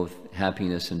be both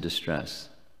happiness and distress.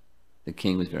 The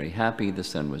king was very happy, the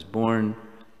son was born,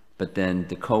 but then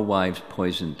the co-wives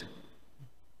poisoned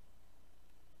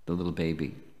the little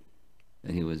baby,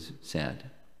 and he was sad,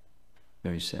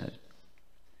 very sad.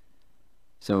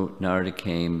 So Narada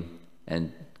came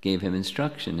and gave him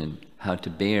instruction in how to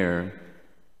bear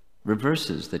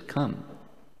reverses that come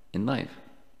in life.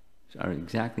 It's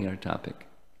exactly our topic.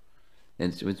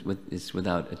 And it's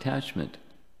without attachment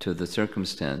to the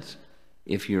circumstance.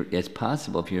 It's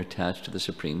possible if you're attached to the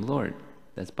Supreme Lord.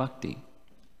 That's bhakti.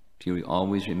 If you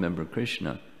always remember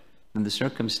Krishna, then the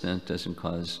circumstance doesn't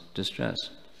cause distress.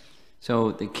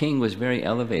 So the king was very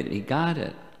elevated. He got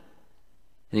it.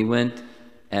 And he went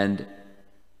and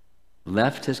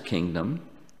left his kingdom,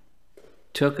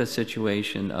 took a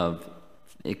situation of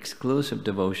exclusive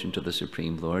devotion to the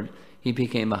Supreme Lord. He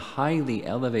became a highly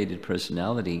elevated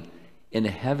personality in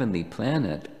a heavenly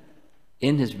planet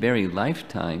in his very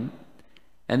lifetime.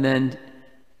 And then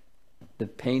the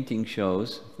painting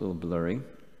shows, a little blurry.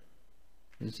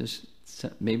 It's just,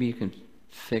 maybe you can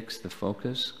fix the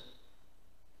focus.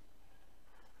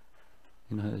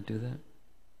 You know how to do that?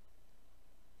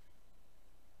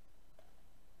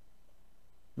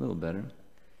 A little better.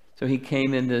 So he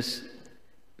came in this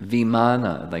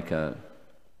vimana, like a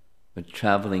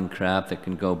traveling craft that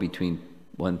can go between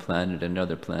one planet and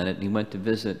another planet. And he went to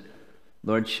visit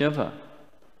Lord Shiva,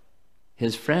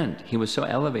 his friend. He was so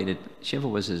elevated. Shiva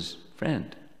was his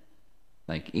friend,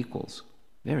 like equals,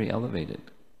 very elevated.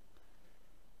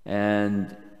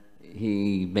 And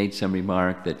he made some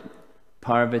remark that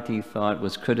Parvati thought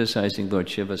was criticizing Lord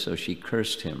Shiva, so she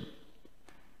cursed him.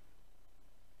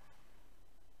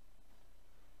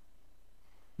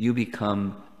 You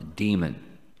become a demon.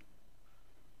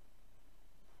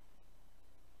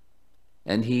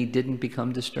 And he didn't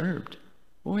become disturbed.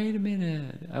 Wait a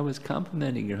minute, I was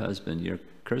complimenting your husband. You're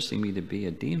cursing me to be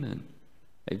a demon.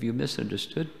 Have you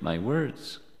misunderstood my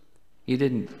words? He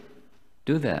didn't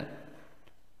do that.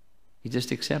 He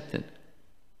just accepted.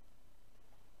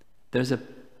 There's a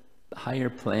higher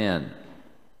plan.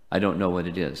 I don't know what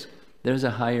it is. There's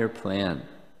a higher plan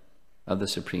of the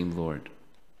Supreme Lord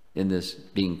in this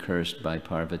being cursed by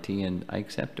Parvati, and I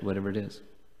accept it, whatever it is.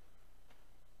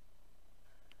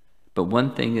 But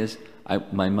one thing is,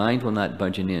 my mind will not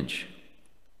budge an inch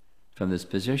from this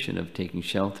position of taking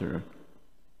shelter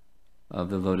of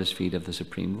the lotus feet of the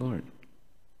Supreme Lord.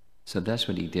 So that's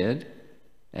what he did,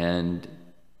 and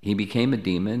he became a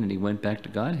demon, and he went back to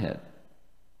Godhead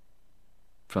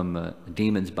from a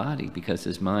demon's body because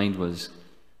his mind was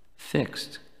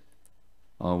fixed,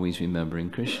 always remembering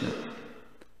Krishna.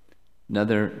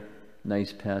 Another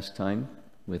nice pastime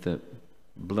with a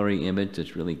blurry image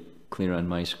that's really clear on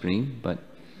my screen, but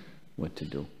what to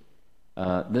do?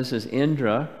 This is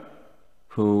Indra,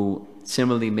 who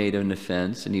similarly made an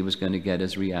offense, and he was going to get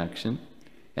his reaction,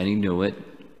 and he knew it.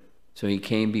 So he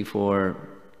came before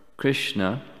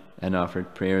Krishna and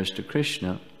offered prayers to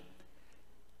Krishna.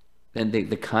 And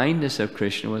the kindness of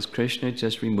Krishna was Krishna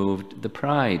just removed the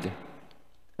pride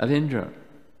of Indra.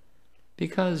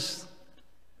 Because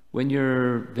when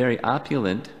you're very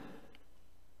opulent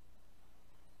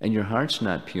and your heart's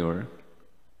not pure,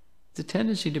 it's a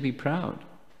tendency to be proud.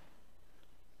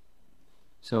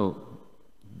 So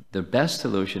the best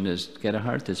solution is to get a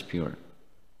heart that's pure.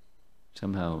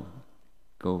 Somehow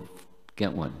go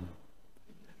get one.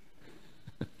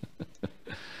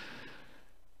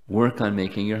 Work on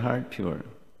making your heart pure.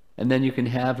 And then you can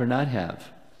have or not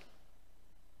have.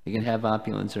 You can have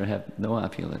opulence or have no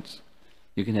opulence.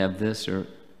 You can have this or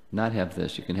not have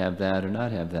this. You can have that or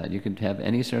not have that. You can have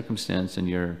any circumstance,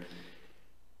 and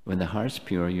when the heart's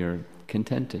pure, you're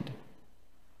contented.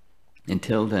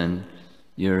 Until then,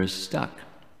 you're stuck.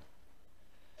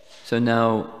 So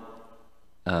now,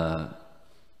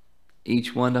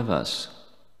 each one of us,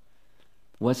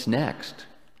 what's next?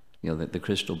 You know, the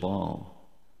crystal ball.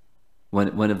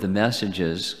 One of the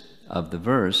messages of the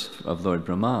verse of Lord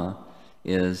Brahma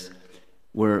is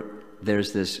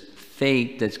there's this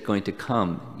fate that's going to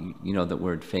come. You know the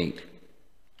word fate.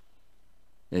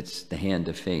 It's the hand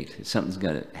of fate. Something's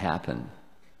going to happen.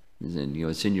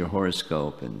 It's in your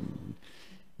horoscope and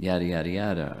yada, yada,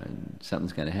 yada, and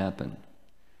something's going to happen.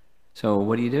 So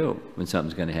what do you do when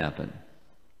something's going to happen?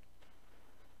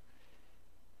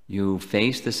 You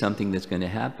face the something that's going to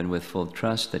happen with full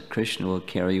trust that Krishna will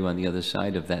carry you on the other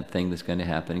side of that thing that's going to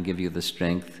happen and give you the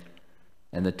strength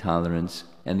and the tolerance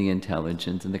and the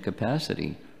intelligence and the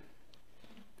capacity.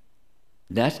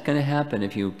 That's going to happen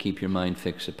if you keep your mind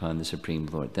fixed upon the Supreme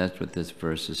Lord. That's what this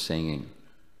verse is saying.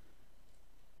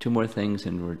 Two more things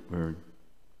and we're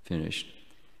finished.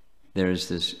 There's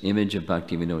this image of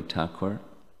Bhaktivinoda Thakur.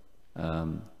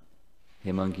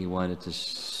 Hemangi wanted to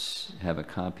have a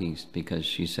copy because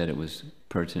she said it was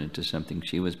pertinent to something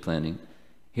she was planning.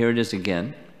 Here it is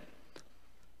again.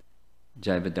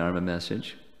 Jaiva Dharma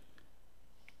message.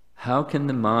 How can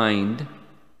the mind,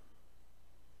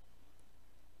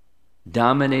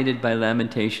 dominated by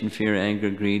lamentation, fear, anger,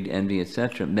 greed, envy,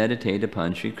 etc., meditate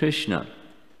upon Sri Krishna?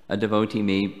 A devotee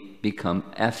may become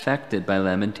affected by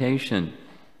lamentation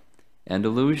and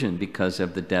illusion because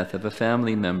of the death of a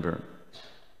family member,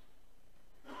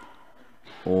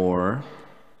 or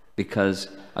because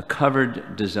a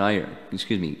coveted desire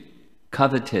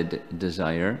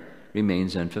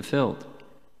remains unfulfilled.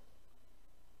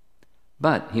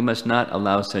 But he must not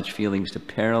allow such feelings to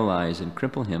paralyze and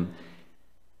cripple him.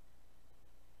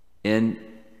 And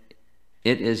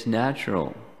it is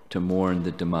natural to mourn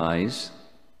the demise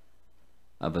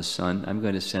of a son. I'm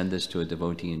going to send this to a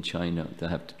devotee in China. They'll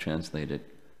have to translate it.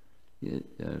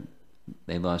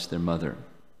 They lost their mother,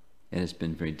 and it's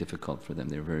been very difficult for them.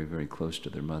 They're very, very close to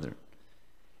their mother.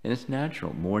 And it's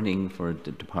natural. Mourning for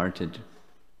the departed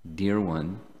dear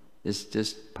one is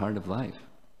just part of life.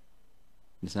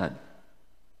 It's not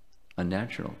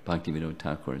unnatural, Bhaktivinoda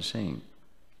Thakur is saying.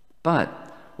 But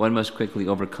one must quickly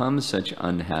overcome such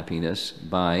unhappiness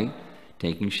by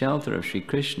taking shelter of Sri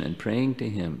Krishna and praying to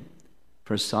him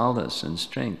for solace and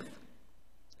strength.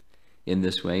 In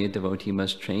this way, a devotee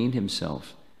must train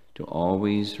himself to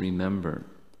always remember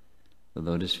the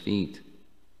lotus feet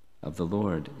of the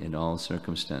Lord in all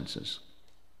circumstances.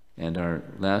 And our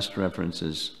last reference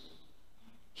is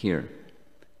here.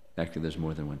 Actually, there's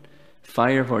more than one.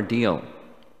 Fire of ordeal.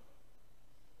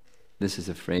 This is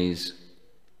a phrase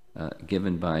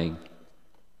given by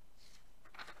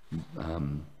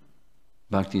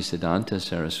Bhaktisiddhanta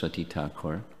Saraswati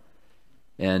Thakur,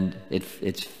 and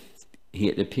it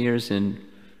appears in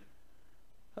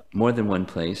more than one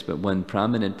place, but one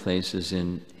prominent place is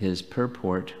in his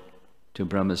purport to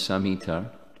Brahma Samhita.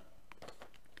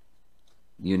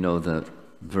 You know the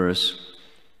verse,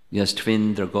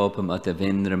 Yastvindra Gopam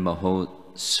Atavindra Maho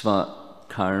Sva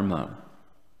Karma.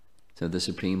 So the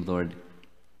Supreme Lord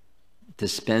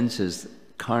dispenses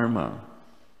karma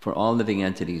for all living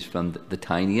entities, from the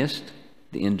tiniest,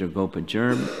 the Indra Gopa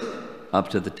germ, up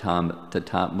to the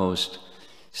topmost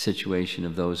situation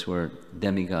of those who are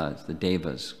demigods, the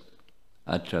devas,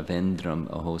 atravendram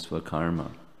ahosva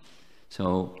karma.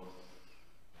 So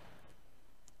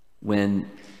when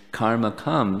karma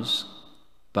comes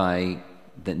by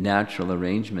the natural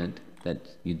arrangement that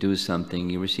you do something,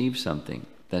 you receive something.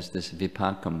 That's this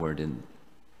vipakam word in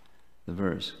the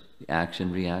verse.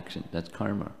 Action, reaction. That's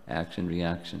karma. Action,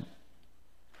 reaction.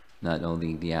 Not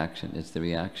only the action, it's the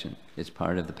reaction. It's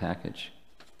part of the package.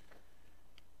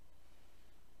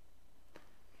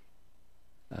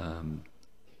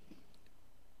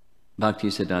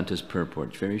 Bhaktisiddhanta's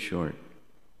purport, very short.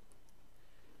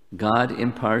 God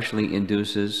impartially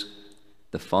induces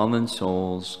the fallen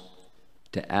souls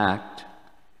to act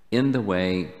in the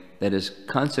way that is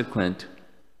consequent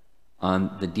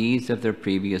on the deeds of their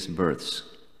previous births,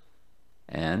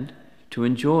 and to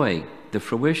enjoy the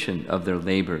fruition of their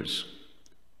labors.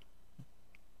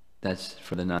 That's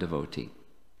for the non-devotee,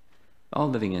 all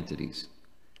living entities.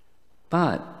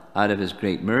 But out of his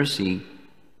great mercy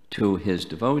to his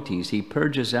devotees, he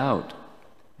purges out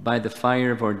by the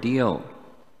fire of ordeal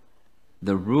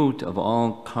the root of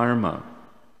all karma.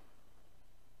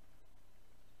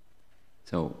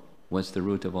 So, what's the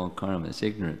root of all karma? It's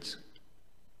ignorance.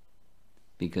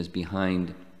 Because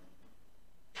behind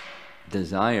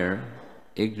desire,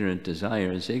 ignorant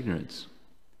desire, is ignorance.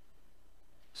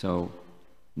 So,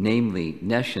 namely,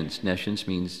 nescience. Nescience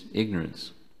means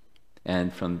ignorance.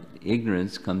 And from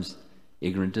ignorance comes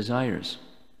ignorant desires.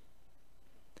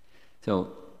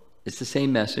 So, it's the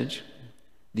same message.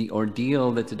 The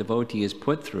ordeal that the devotee is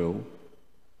put through,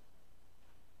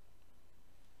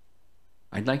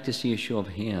 I'd like to see a show of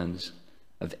hands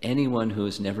of anyone who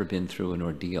has never been through an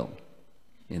ordeal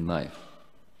in life.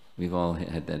 We've all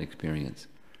had that experience.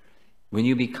 When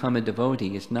you become a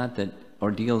devotee, it's not that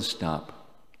ordeals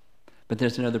stop, but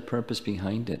there's another purpose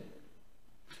behind it.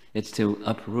 It's to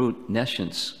uproot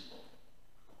nescience.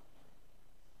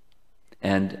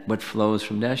 And what flows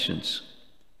from nescience?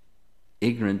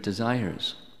 Ignorant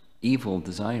desires, evil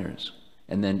desires,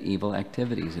 and then evil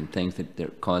activities and things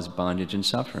that cause bondage and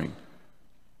suffering.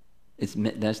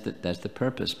 That's the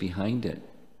purpose behind it.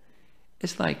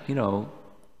 It's like, you know,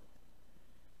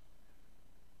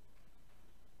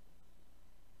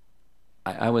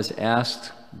 I was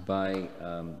asked by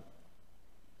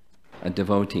a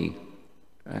devotee,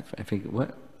 I think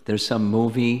what, there's some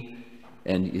movie,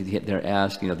 and they're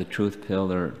asked, you know, the truth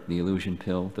pill or the illusion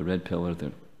pill, the red pill or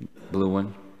the blue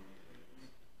one.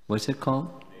 What's it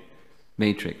called?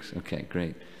 Matrix. Okay,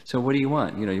 great. So what do you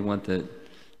want? You know, you want the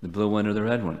blue one or the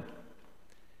red one?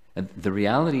 And the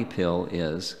reality pill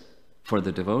is, for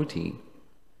the devotee,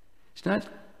 it's not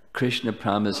Krishna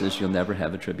promises you'll never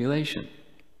have a tribulation.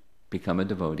 Become a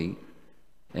devotee,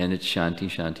 and it's shanti,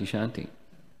 shanti, shanti.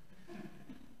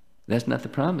 That's not the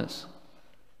promise.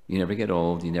 You never get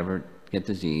old, you never get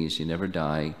disease, you never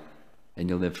die, and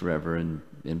you'll live forever in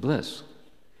bliss.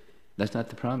 That's not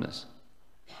the promise.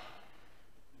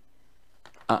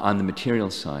 On the material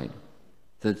side.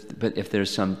 But if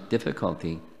there's some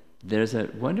difficulty, there's a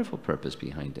wonderful purpose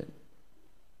behind it.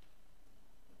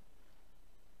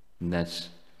 And that's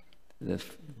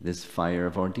this fire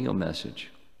of ordeal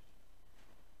message.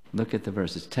 Look at the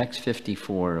verse. It's text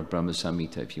 54 of Brahma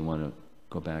Samhita, if you want to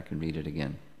go back and read it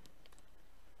again.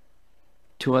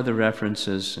 2 other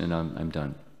references, and I'm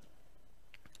done.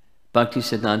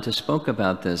 Bhaktisiddhanta spoke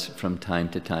about this from time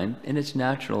to time, and it's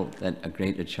natural that a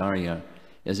great acharya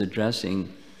is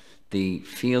addressing the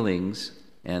feelings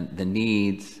and the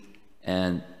needs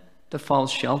and the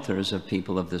false shelters of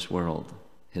people of this world,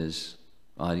 his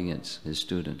audience, his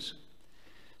students.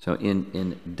 So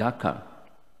in Dhaka,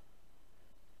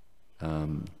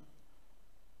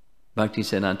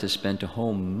 Bhaktisiddhanta spent a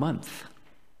whole month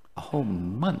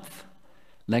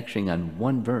lecturing on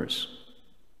one verse.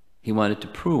 He wanted to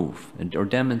prove or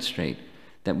demonstrate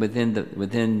that within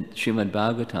Srimad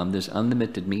Bhagavatam there's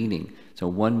unlimited meaning. So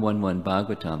 111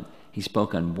 Bhagavatam, he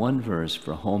spoke on one verse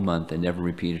for a whole month and never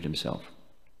repeated himself.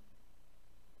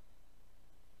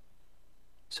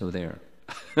 So there.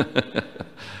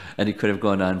 And he could have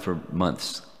gone on for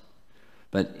months.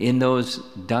 But in those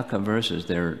Dhaka verses,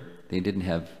 they didn't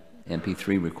have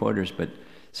MP3 recorders, but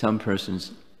some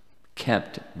persons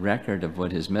kept record of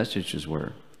what his messages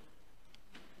were.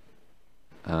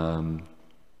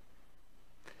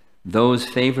 Those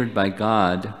favored by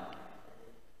God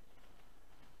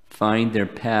find their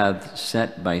paths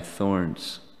set by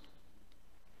thorns.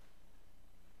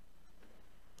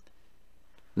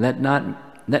 Let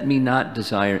me not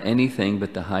desire anything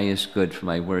but the highest good for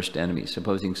my worst enemy.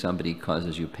 Supposing somebody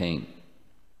causes you pain,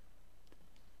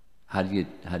 how do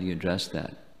you address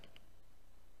that?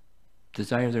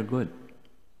 Desire their good.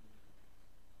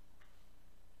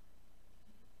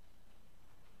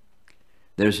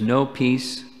 There's no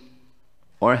peace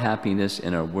or happiness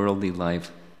in our worldly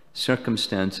life.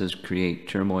 Circumstances create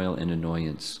turmoil and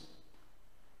annoyance.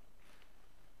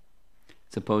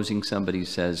 Supposing somebody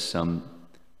says some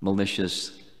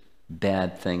malicious,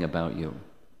 bad thing about you.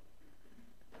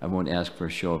 I won't ask for a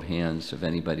show of hands if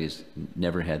anybody's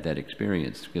never had that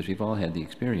experience, because we've all had the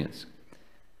experience.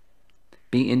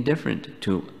 Be indifferent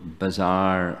to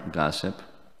bazaar gossip.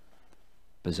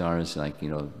 Bazaar is like,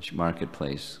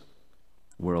 marketplace,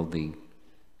 worldly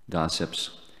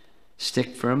gossips.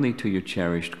 Stick firmly to your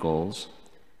cherished goals.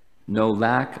 No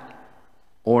lack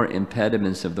or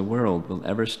impediments of the world will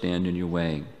ever stand in your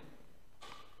way.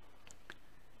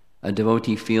 A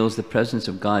devotee feels the presence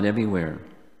of God everywhere,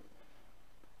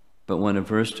 but one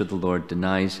averse to the Lord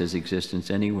denies his existence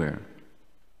anywhere.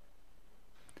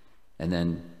 And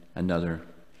then another,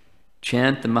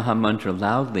 chant the Mahamantra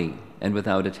loudly and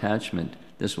without attachment.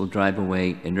 This will drive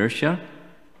away inertia,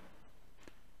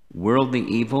 worldly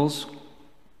evils,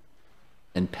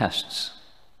 and pests.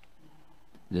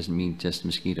 It doesn't mean just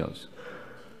mosquitoes.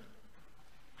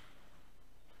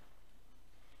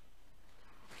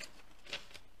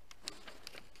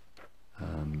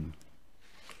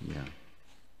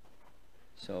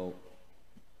 So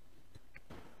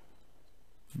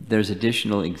there's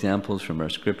additional examples from our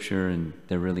scripture, and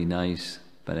they're really nice,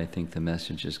 but I think the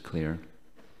message is clear.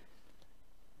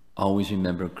 Always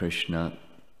remember Krishna,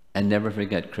 and never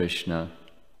forget Krishna,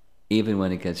 even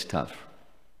when it gets tough.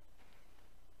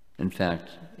 In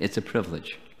fact, it's a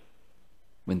privilege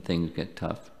when things get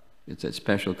tough. It's a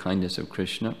special kindness of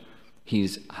Krishna.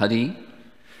 He's Hari.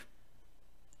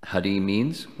 Hari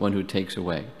means one who takes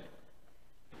away.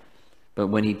 But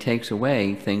when he takes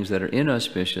away things that are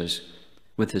inauspicious,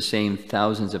 with the same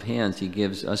thousands of hands, he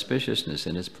gives auspiciousness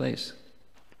in its place.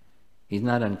 He's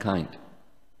not unkind.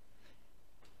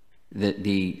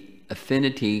 The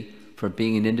affinity for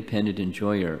being an independent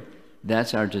enjoyer,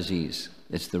 that's our disease.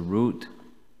 It's the root,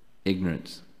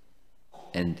 ignorance.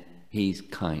 And he's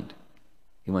kind.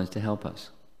 He wants to help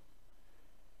us.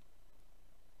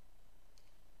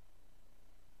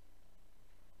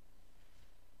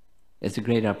 It's a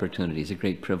great opportunity. It's a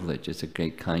great privilege. It's a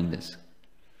great kindness.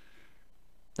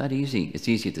 Not easy. It's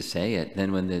easy to say it.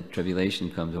 Then when the tribulation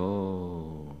comes,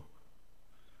 oh.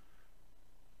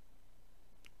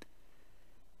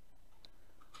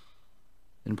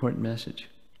 An important message.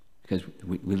 Because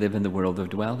we live in the world of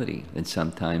duality. And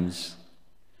sometimes.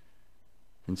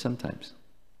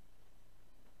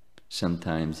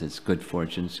 Sometimes it's good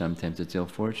fortune. Sometimes it's ill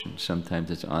fortune.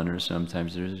 Sometimes it's honor.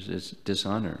 Sometimes it's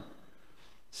dishonor.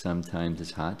 Sometimes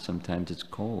it's hot, sometimes it's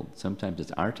cold, sometimes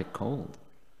it's Arctic cold.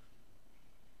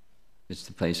 It's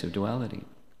the place of duality.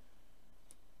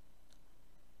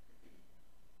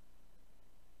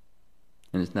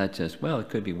 And it's not just, well, it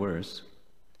could be worse.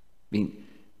 I mean,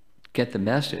 get the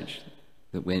message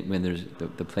that when there's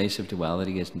the place of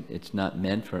duality, it's not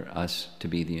meant for us to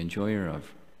be the enjoyer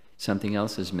of. Something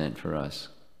else is meant for us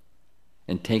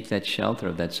and take that shelter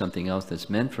of that something else that's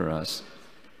meant for us,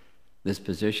 this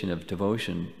position of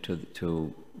devotion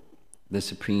to the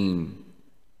Supreme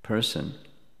Person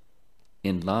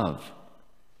in love,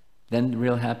 then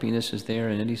real happiness is there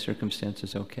and any circumstance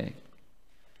is okay.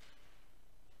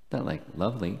 Not like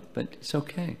lovely, but it's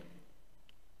okay.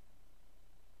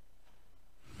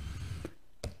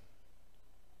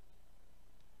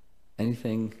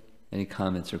 Anything, any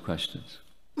comments or questions?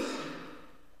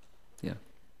 Yeah.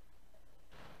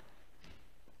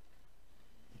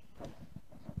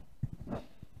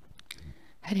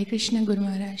 Hare Krishna, Guru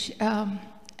Maharaj.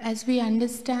 As we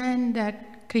understand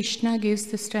that Krishna gives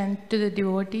the strength to the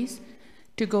devotees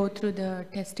to go through the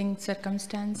testing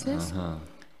circumstances,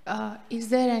 is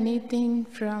there anything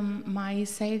from my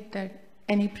side, that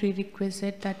any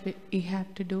prerequisite that we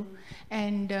have to do?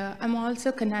 And I'm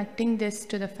also connecting this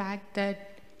to the fact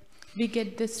that we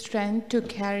get the strength to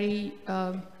carry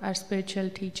our spiritual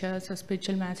teachers or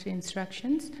spiritual master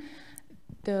instructions.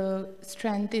 The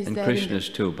strength is and there. And Krishna's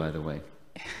too, by the way.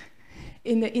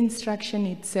 In the instruction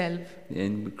itself.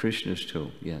 In Krishna's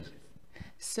too, yes.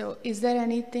 So is there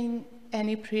anything,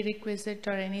 any prerequisite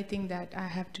or anything that I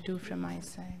have to do from my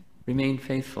side? Remain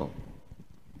faithful.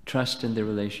 Trust in the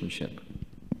relationship.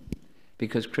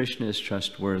 Because Krishna is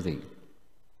trustworthy.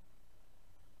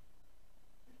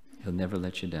 He'll never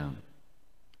let you down.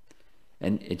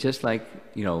 And it's just like,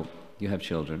 you have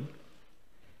children,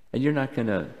 and you're not going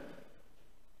to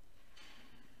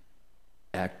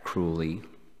act cruelly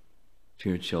to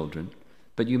your children,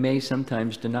 but you may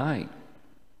sometimes deny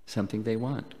something they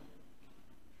want.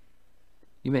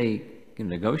 You may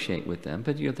negotiate with them,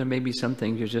 but there may be some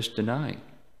things you just deny.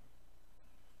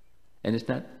 And it's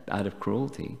not out of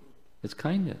cruelty, it's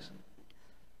kindness.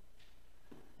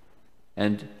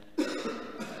 And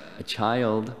a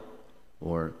child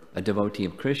or a devotee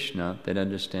of Krishna that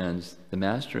understands the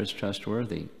Master is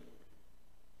trustworthy,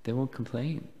 they won't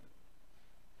complain.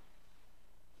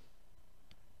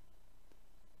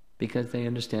 Because they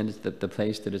understand that the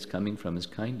place that it's coming from is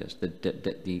kindness, that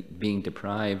the being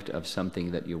deprived of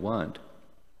something that you want,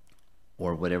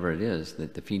 or whatever it is,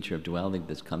 that the feature of duality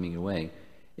that's coming your way,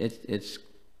 it's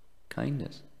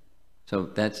kindness.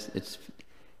 So it's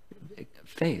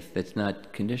faith that's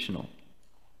not conditional.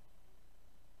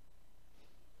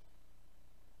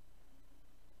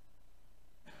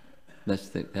 That's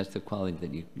the quality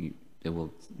that you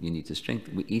need to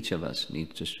strengthen. Each of us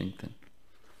needs to strengthen.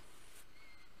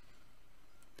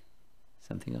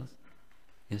 Something else?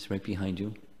 Yes, right behind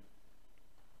you.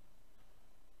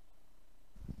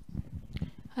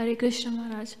 Hare Krishna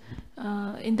Maharaj.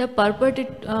 In the purport,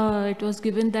 it was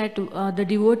given that the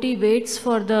devotee waits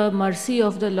for the mercy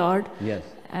of the Lord, yes,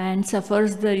 and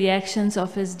suffers the reactions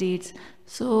of his deeds.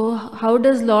 So, how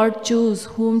does Lord choose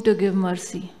whom to give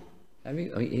mercy? I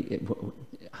mean,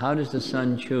 how does the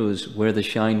sun choose where the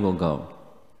shine will go?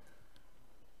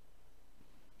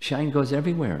 Shine goes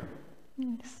everywhere.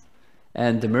 Yes.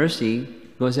 And the mercy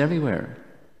goes everywhere.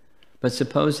 But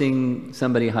supposing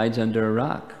somebody hides under a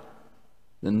rock,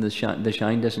 then the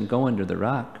shine doesn't go under the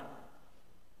rock.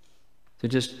 So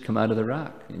just come out of the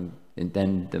rock, and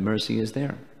then the mercy is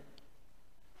there.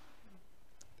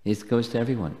 It goes to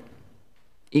everyone,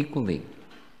 equally.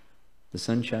 The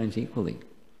sun shines equally.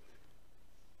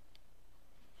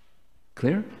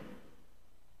 Clear?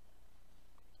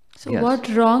 So yes. What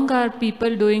wrong are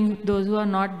people doing, those who are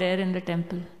not there in the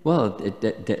temple? Well,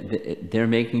 they're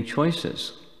making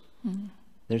choices.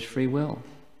 There's free will.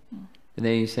 And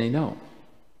they say no.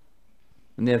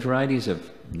 And there are varieties of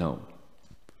no.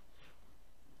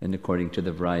 And according to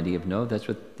the variety of no, that's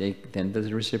what then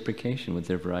there's reciprocation with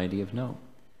their variety of no.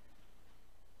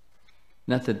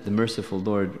 Not that the merciful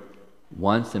Lord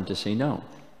wants them to say no.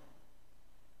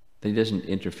 But He doesn't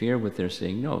interfere with their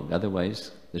saying no.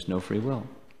 Otherwise, there's no free will.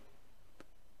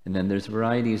 And then there's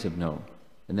varieties of no.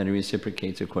 And then He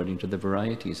reciprocates according to the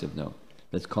varieties of no.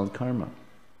 That's called karma.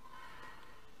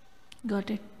 Got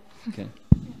it. Okay.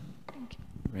 Thank you.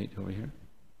 Right over here.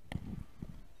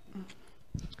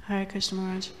 Hare Krishna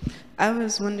Maharaj. I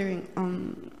was wondering,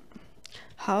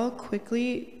 how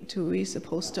quickly do we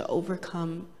supposed to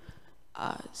overcome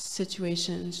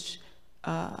situations?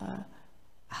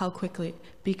 How quickly?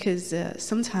 Because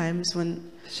sometimes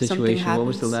when something happens... What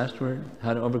was the last word?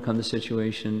 How to overcome the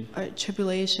situation?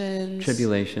 Tribulations.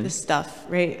 Tribulation. The stuff,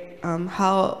 right?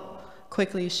 How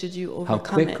quickly should you overcome it?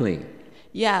 How quickly?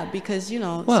 Yeah, because,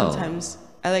 sometimes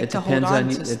I like to depends hold on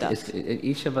to stuff.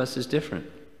 Each of us is different.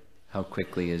 How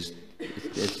quickly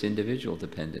it's individual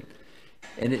dependent.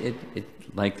 And it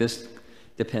like this,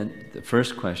 the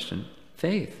first question,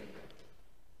 faith.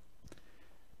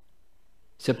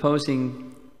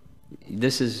 Supposing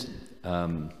this is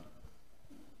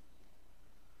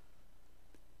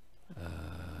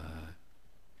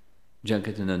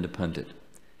Jagadananda Pandit.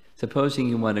 Supposing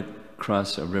you want to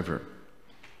cross a river.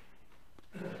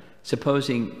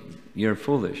 Supposing you're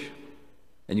foolish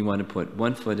and you want to put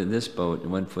one foot in this boat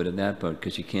and one foot in that boat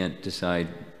because you can't decide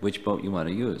which boat you want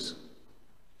to use.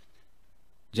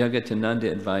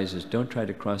 Jagadananda advises, don't try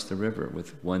to cross the river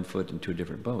with one foot in two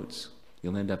different boats.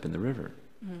 You'll end up in the river.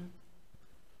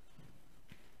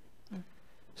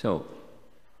 So,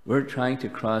 we're trying to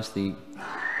cross the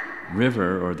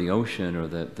river or the ocean or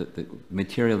the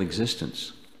material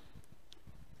existence.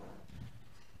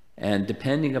 And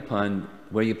depending upon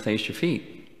where you place your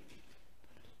feet,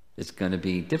 it's going to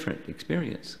be different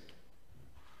experience.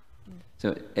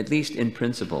 So, at least in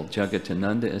principle,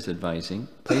 Jagadananda is advising,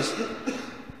 please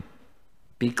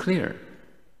be clear.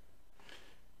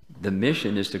 The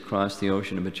mission is to cross the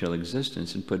ocean of material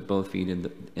existence and put both feet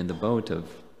in the boat of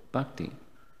bhakti.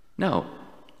 No,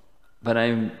 but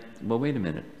well, wait a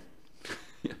minute.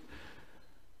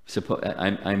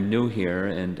 I'm new here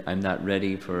and I'm not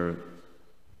ready for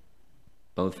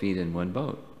both feet in one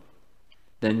boat.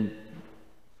 Then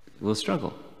we'll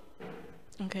struggle.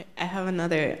 Okay, I have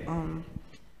another.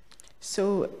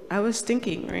 So I was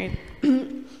thinking, right?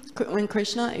 When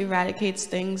Krishna eradicates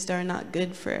things that are not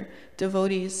good for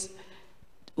devotees,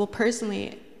 well,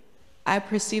 personally, I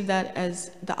perceive that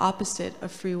as the opposite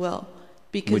of free will.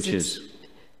 Because Which is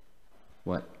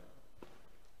what?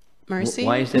 Mercy?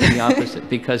 Why is it the opposite?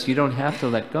 Because you don't have to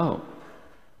let go.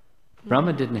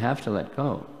 Brahma didn't have to let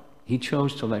go. He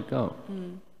chose to let go.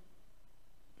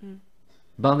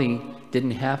 Bali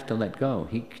didn't have to let go.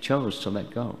 He chose to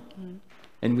let go.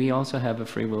 And we also have a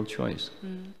free will choice.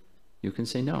 You can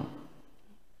say no.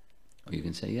 Or you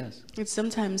can say yes. And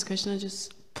sometimes Krishna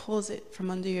just pulls it from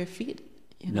under your feet.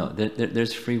 You know? No,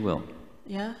 there's free will.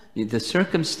 Yeah? The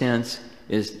circumstance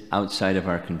is outside of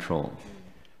our control.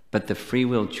 But the free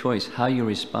will choice, how you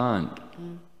respond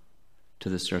to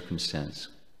the circumstance,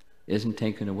 isn't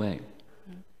taken away.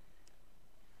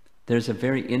 There's a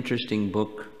very interesting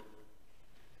book,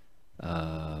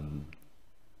 trying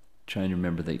to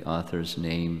remember the author's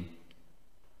name,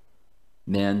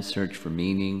 Man's Search for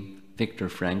Meaning, Viktor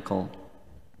Frankl.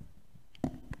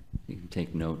 You can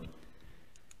take note.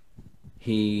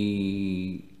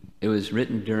 It was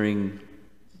written during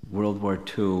World War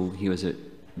II. He was a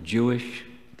Jewish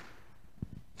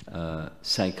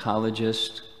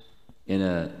psychologist in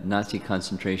a Nazi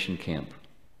concentration camp.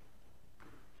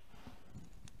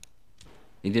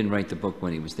 He didn't write the book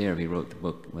when he was there, he wrote the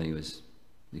book when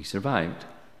he survived.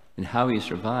 And how he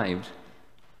survived,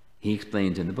 he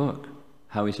explains in the book.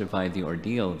 How he survived the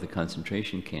ordeal of the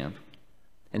concentration camp,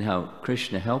 and how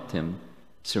Krishna helped him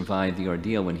survive the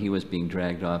ordeal when he was being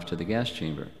dragged off to the gas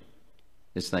chamber.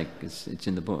 It's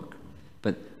in the book.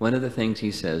 But one of the things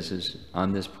he says is,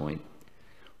 on this point,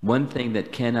 one thing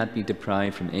that cannot be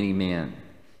deprived from any man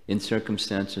in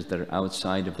circumstances that are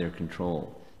outside of their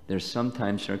control. There's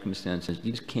sometimes circumstances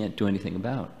you just can't do anything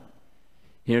about.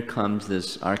 Here comes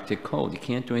this Arctic cold. You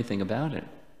can't do anything about it.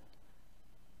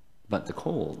 But the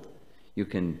cold, you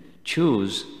can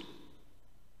choose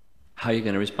how you're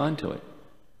going to respond to it.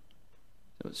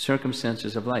 So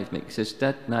circumstances of life makes it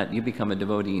that not you become a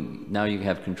devotee, now you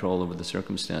have control over the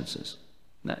circumstances.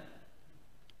 Not,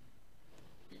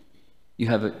 you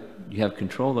have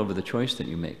control over the choice that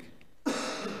you make.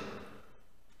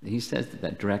 He says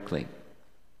that directly.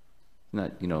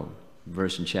 Not,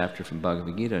 verse and chapter from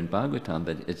Bhagavad Gita and Bhagavatam,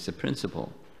 but it's a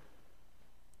principle.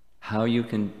 How you're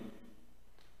going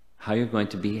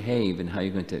to behave and how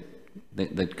you're going to,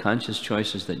 the conscious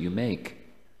choices that you make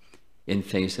in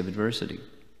face of adversity.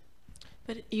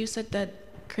 But you said that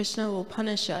Krishna will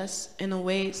punish us in a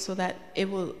way so that it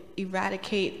will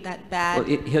eradicate that bad.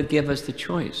 Well, he'll give us the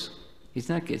choice. It's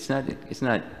not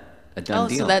a done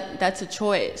deal. So that's a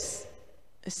choice.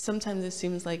 Sometimes it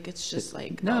seems like it's just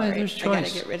like, no, right, there's choice. I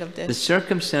gotta get rid of this. The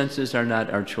circumstances are not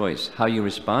our choice. How you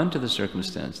respond to the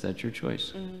circumstance, that's your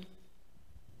choice.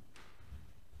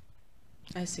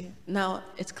 I see. Now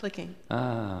it's clicking.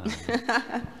 Ah.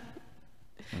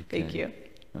 Okay. Thank you.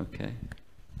 Okay.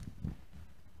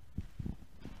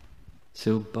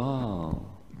 Subal.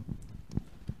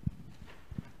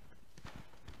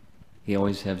 He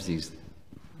always has these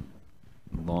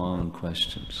long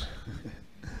questions.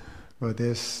 Well,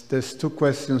 there's two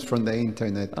questions from the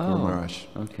internet, Guru Maharaj,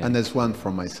 okay. And there's one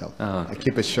from myself. Oh, okay. I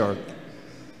keep it short.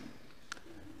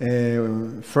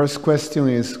 First question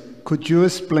is, could you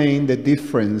explain the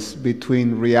difference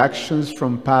between reactions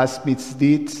from past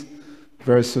misdeeds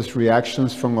versus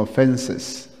reactions from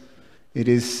offenses? It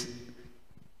is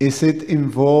Is it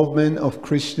involvement of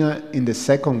Krishna in the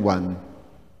second one?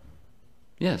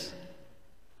 Yes.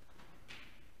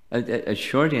 A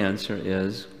short answer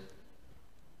is,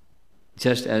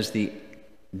 just as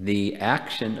the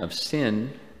action of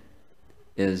sin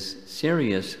is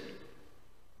serious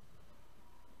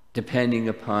depending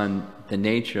upon the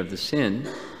nature of the sin.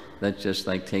 Let's just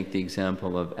like take the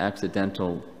example of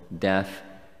accidental death,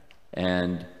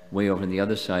 and way over on the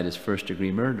other side is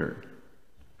first-degree murder.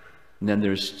 And then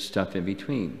there's stuff in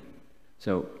between.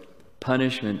 So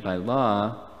punishment by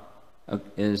law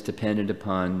is dependent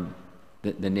upon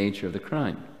the nature of the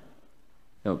crime.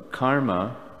 So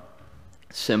karma,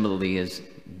 similarly, is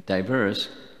diverse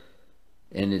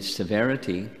in its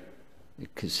severity.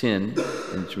 Sin,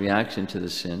 and its reaction to the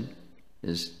sin,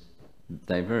 is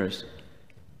diverse.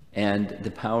 And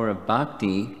the power of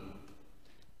bhakti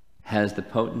has the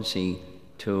potency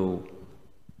to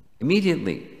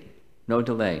immediately, no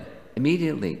delay,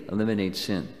 immediately eliminate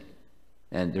sin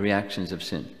and the reactions of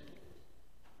sin.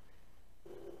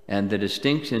 And the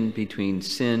distinction between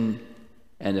sin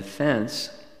and offense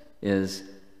is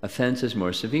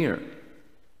more severe.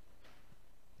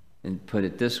 And put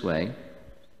it this way,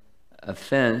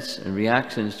 offense and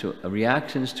reactions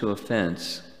to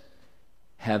offense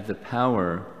have the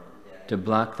power to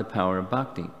block the power of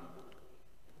bhakti.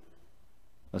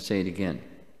 I'll say it again.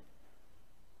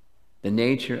 The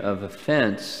nature of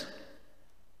offense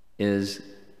is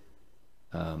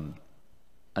anarthas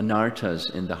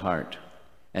in the heart.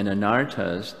 And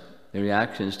anarthas, the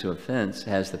reactions to offense,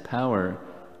 has the power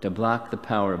to block the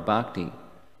power of bhakti.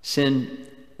 Sin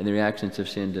and the reactions of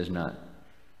sin does not.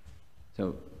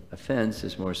 So offense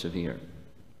is more severe.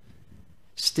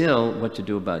 Still, what to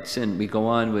do about sin? We go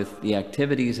on with the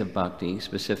activities of bhakti,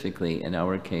 specifically in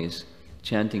our case,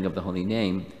 chanting of the holy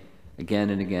name, again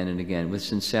and again and again, with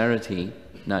sincerity,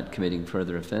 not committing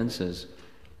further offenses,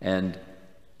 and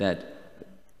that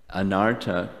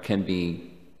anartha can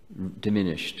be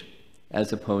diminished,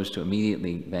 as opposed to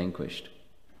immediately vanquished.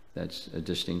 That's a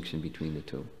distinction between the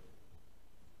two.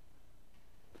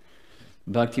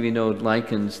 Bhaktivinoda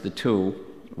likens the two.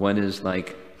 One is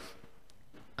like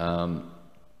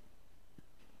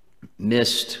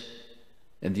mist,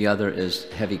 and the other is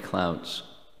heavy clouds.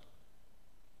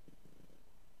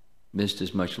 Mist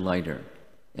is much lighter,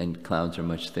 and clouds are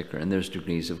much thicker, and there's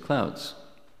degrees of clouds.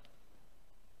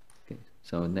 Okay,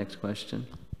 so next question.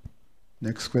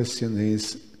 Next question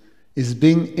is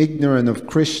being ignorant of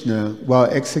Krishna while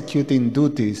executing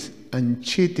duties and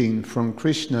cheating from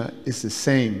Krishna is the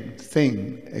same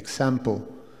thing? Example,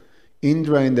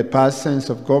 Indra in the past tense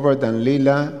of Govardhan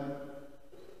Lila,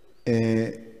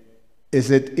 is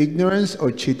it ignorance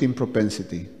or cheating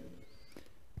propensity?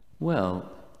 Well,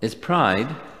 it's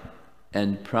pride,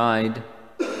 and pride,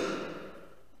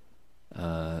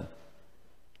 I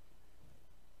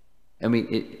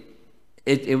mean,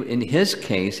 in his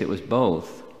case, it was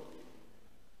both.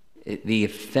 The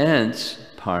offense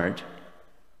part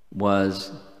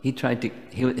was,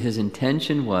 his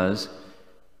intention was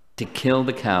to kill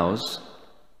the cows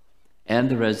and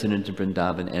the residents of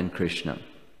Vrindavan and Krishna.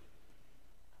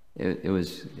 It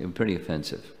was pretty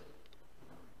offensive.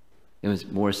 It was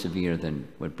more severe than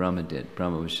what Brahma did.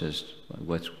 Brahma was just,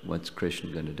 what's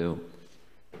Krishna going to do?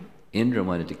 Indra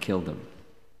wanted to kill them.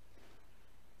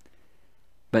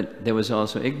 But there was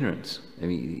also ignorance. I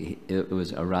mean, it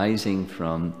was arising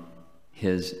from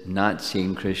his not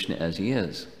seeing Krishna as he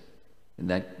is. And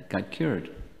that got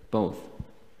cured, both.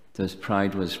 So his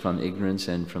pride was from ignorance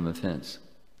and from offense.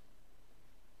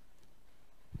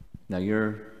 Now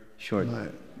your short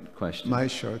question. My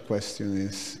short question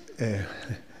is,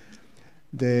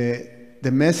 the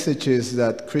message is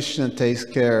that Krishna takes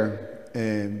care,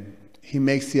 he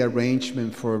makes the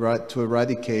arrangement to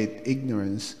eradicate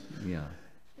ignorance. Yeah.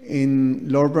 In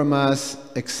Lord Brahma's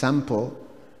example,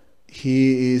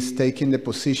 he is taking the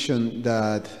position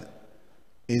that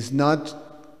is not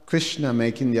Krishna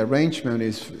making the arrangement,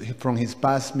 is from his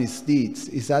past misdeeds.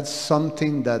 Is that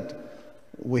something that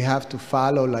we have to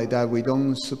follow like that? We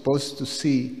don't supposed to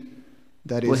see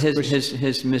that well, is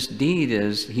his misdeed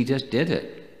is he just did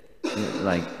it,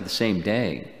 like the same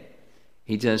day.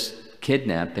 He just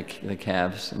kidnapped the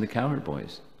calves and the cowherd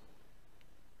boys.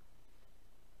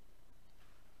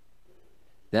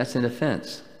 That's an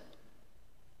offense.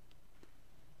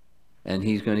 And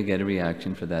he's going to get a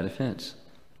reaction for that offense.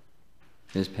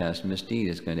 His past misdeed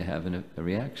is going to have a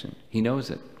reaction. He knows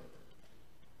it.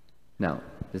 Now,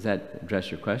 does that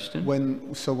address your question?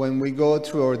 When we go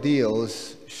through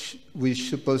ordeals, we're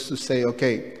supposed to say,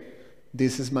 okay,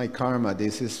 this is my karma,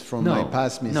 this is from my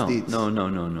past misdeeds.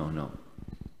 No.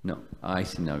 I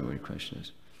see now what your question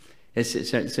is.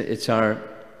 It's our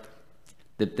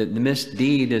The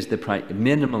misdeed is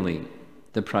minimally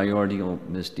the primordial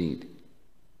misdeed.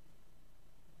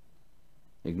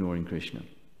 Ignoring Krishna.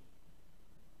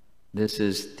 This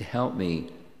is to help me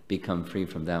become free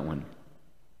from that one.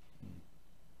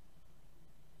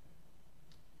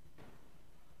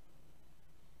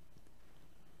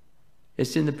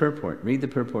 It's in the purport. Read the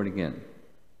purport again.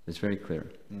 It's very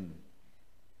clear.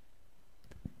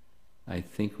 I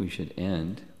think we should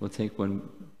end. We'll take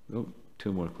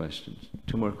two more questions.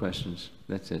 Two more questions.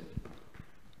 That's it.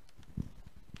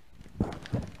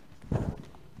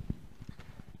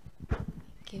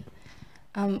 Thank you.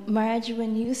 Maharaj,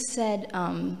 when you said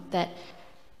that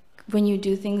when you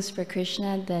do things for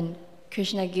Krishna, then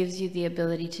Krishna gives you the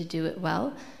ability to do it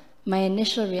well, my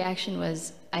initial reaction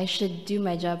was, I should do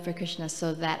my job for Krishna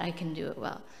so that I can do it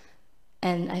well.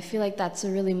 And I feel like that's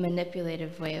a really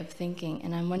manipulative way of thinking.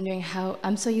 And I'm wondering how,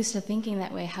 I'm so used to thinking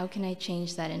that way, how can I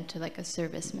change that into like a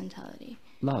service mentality?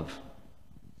 Love.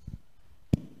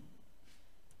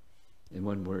 In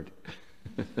one word.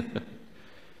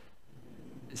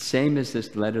 Same as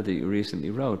this letter that you recently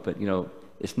wrote, but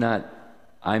it's not,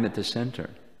 I'm at the center.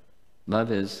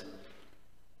 Love is,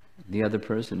 the other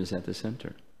person is at the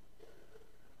center.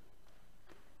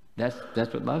 That's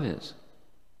what love is.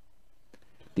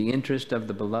 The interest of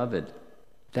the beloved,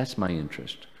 that's my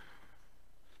interest.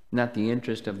 Not the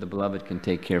interest of the beloved can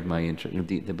take care of my interest.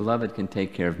 The beloved can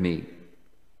take care of me.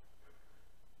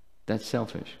 That's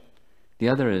selfish. The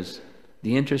other is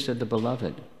the interest of the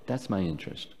beloved. That's my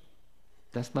interest.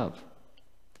 That's love.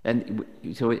 And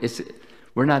so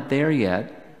we're not there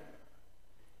yet.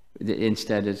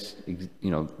 Instead, it's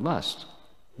lust.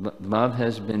 Love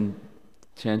has been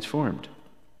transformed.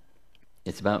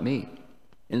 It's about me.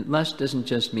 And lust doesn't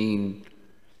just mean,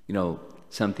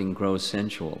 something gross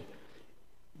sensual.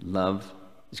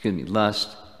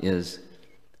 Lust is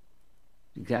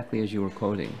exactly as you were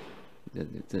quoting.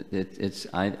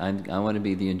 I want to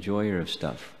be the enjoyer of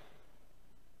stuff.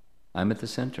 I'm at the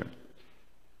center.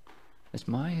 It's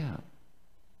Maya.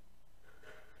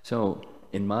 So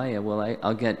in Maya,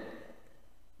 I'll get,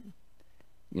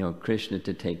 Krishna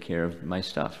to take care of my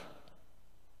stuff.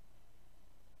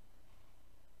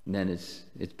 And then it's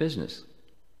business.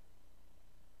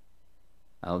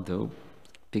 I'll do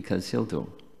because he'll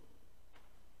do.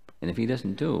 And if he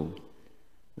doesn't do,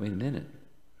 wait a minute.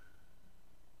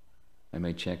 I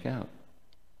might check out.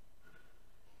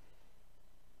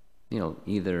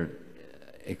 Either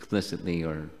explicitly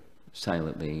or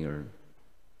silently or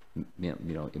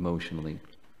emotionally.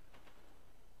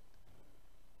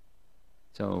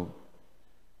 So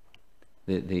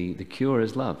the cure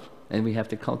is love, and we have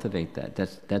to cultivate that.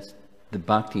 That's the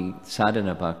bhakti,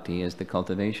 sadhana bhakti is the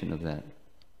cultivation of that.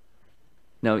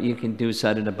 Now you can do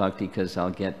sadhana bhakti because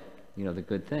I'll get the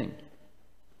good thing.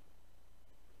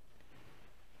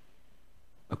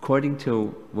 According to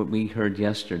what we heard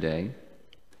yesterday,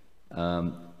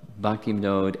 Bhakti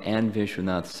Vinod and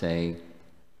Vishwanath say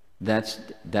that's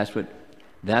what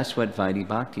Vaidhi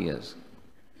Bhakti is,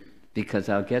 because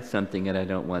I'll get something and I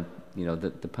don't want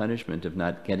the punishment of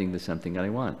not getting the something that I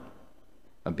want,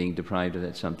 of being deprived of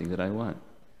that something that I want.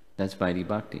 That's Vaidhi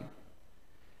Bhakti.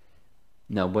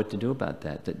 Now, what to do about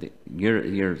that?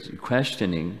 You're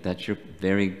questioning. That's your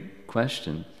very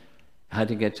question. How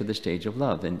to get to the stage of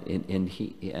love, and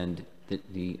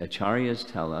the acharyas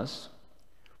tell us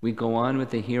we go on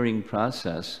with the hearing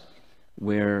process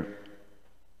where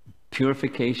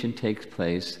purification takes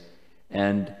place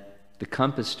and the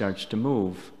compass starts to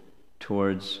move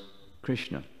towards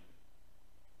Krishna.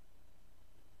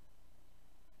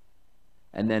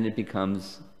 And then it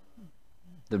becomes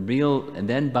the real, and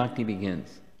then bhakti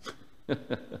begins.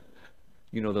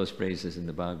 Those phrases in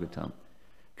the Bhagavatam.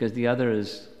 Because the other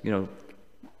is,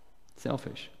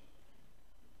 selfish.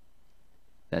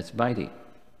 That's Vaidhi.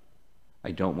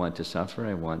 I don't want to suffer,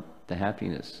 I want the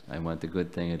happiness. I want the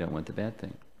good thing, I don't want the bad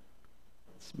thing.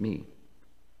 It's me.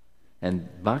 And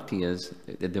bhakti is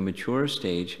the mature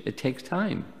stage. It takes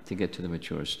time to get to the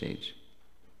mature stage.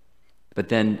 But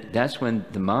then that's when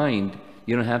the mind,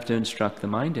 you don't have to instruct the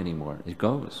mind anymore. It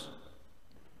goes.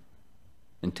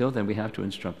 Until then, we have to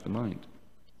instruct the mind.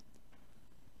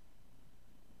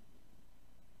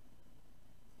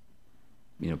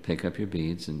 Pick up your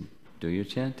beads and do your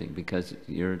chanting because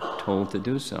you're told to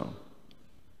do so.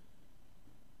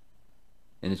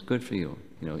 And it's good for you.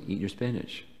 Eat your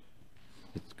spinach.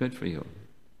 It's good for you.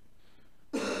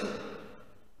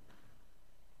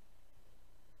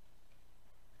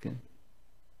 Okay?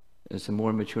 It's a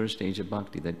more mature stage of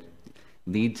bhakti that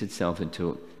leads itself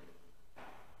into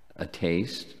a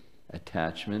taste,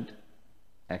 attachment,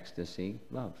 ecstasy,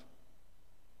 love.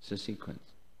 It's a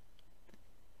sequence.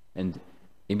 And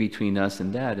in between us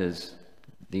and that is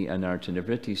the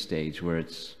anartha-nivritti stage, where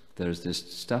there's this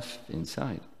stuff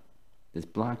inside that's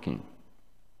blocking.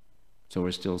 So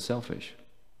we're still selfish.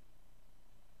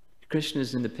 Krishna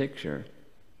is in the picture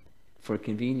for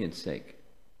convenience sake.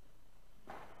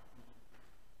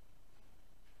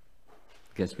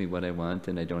 Gets me what I want,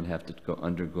 and I don't have to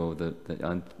undergo the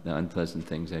unpleasant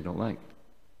things I don't like.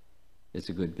 It's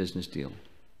a good business deal.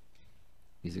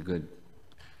 He's a good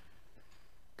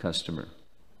customer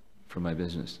for my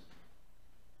business.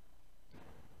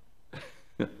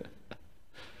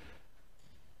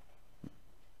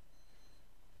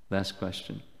 Last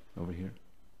question over here.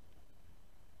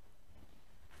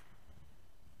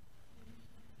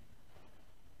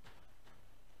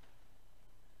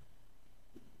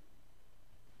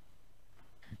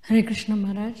 Hare Krishna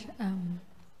Maharaj.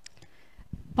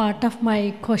 Part of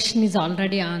my question is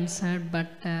already answered, but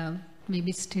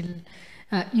maybe still.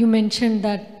 You mentioned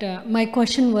that my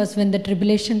question was, when the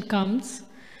tribulation comes,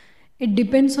 it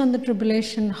depends on the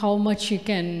tribulation how much you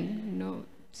can,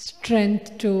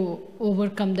 strength to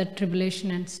overcome that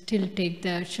tribulation and still take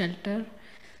the shelter.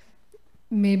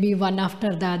 Maybe one after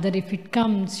the other, if it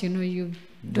comes, you don't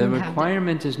have the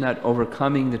requirement is not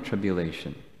overcoming the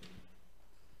tribulation.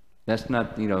 That's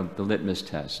not, the litmus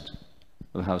test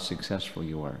of how successful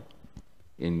you are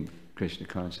in Krishna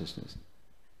consciousness.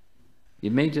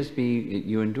 It may just be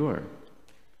you endure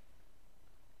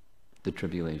the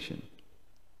tribulation.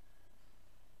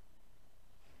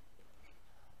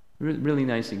 Really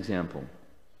nice example.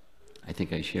 I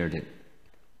think I shared it.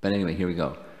 But anyway, here we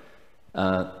go.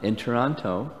 In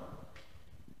Toronto,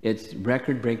 it's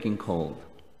record-breaking cold.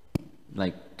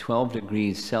 Like 12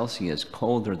 degrees Celsius,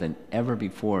 colder than ever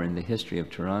before in the history of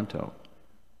Toronto.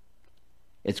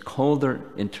 It's colder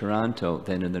in Toronto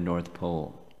than in the North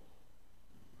Pole.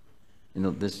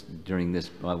 During this,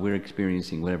 while we're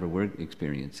experiencing whatever we're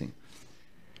experiencing.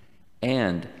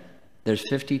 And there's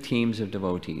 50 teams of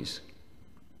devotees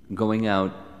going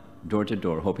out door to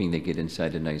door, hoping they get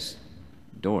inside a nice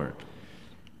door,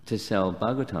 to sell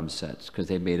Bhagavatam sets, because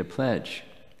they made a pledge.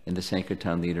 And the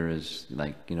Sankirtan leader is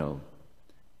like,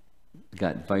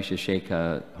 got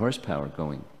Vaisheshika horsepower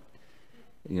going.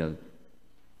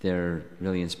 They're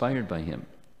really inspired by him.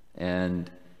 And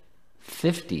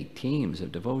 50 teams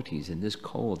of devotees in this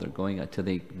cold are going out till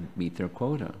they meet their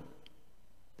quota,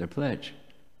 their pledge.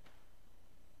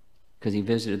 Because he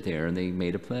visited there and they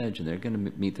made a pledge and they're going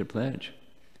to meet their pledge.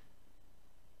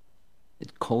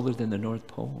 It's colder than the North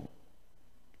Pole.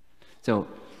 So,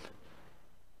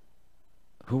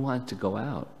 who wants to go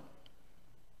out?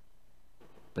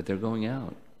 But they're going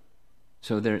out.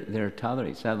 So they're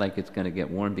tolerating. It's not like it's going to get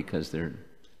warm because they're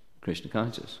Krishna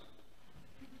conscious.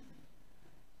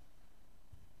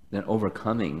 They're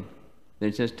overcoming.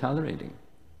 They're just tolerating.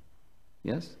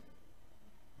 Yes?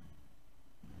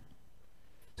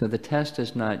 So the test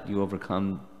is not you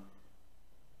overcome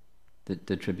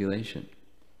the tribulation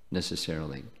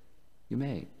necessarily. You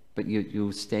may. But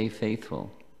you stay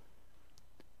faithful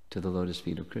to the lotus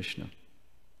feet of Krishna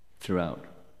throughout.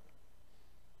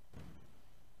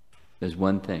 There's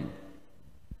one thing.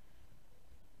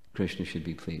 Krishna should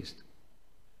be pleased.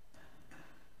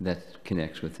 That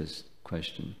connects with this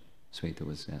question Sweta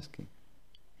was asking.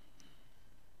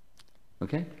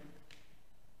 Okay?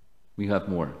 We have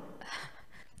more.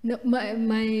 No,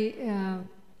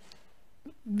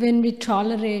 when we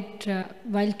tolerate,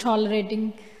 while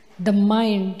tolerating the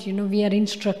mind, we are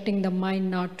instructing the mind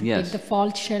not to Yes. take the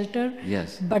false shelter.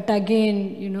 Yes. But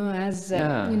again, as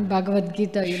in Bhagavad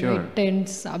Gita, Sure. it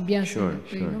tends abhyasa,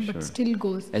 Sure. but still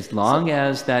goes. As long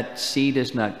as that seed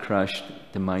is not crushed,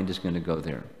 the mind is going to go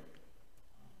there.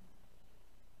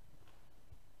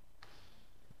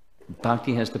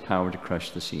 Bhakti has the power to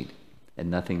crush the seed and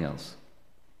nothing else.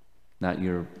 Not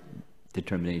your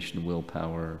determination,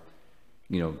 willpower,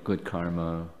 good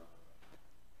karma,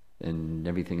 and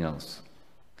everything else.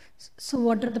 So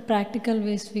what are the practical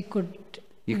ways we could...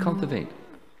 You cultivate.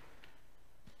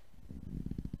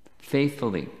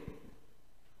 Faithfully.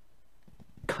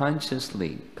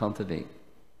 Consciously cultivate.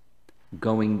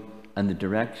 Going in the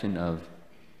direction of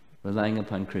relying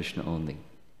upon Krishna only.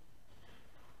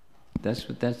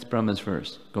 That's Brahma's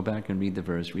verse. Go back and read the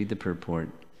verse, read the purport,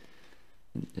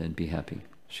 and be happy.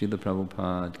 Srila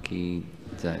Prabhupada ki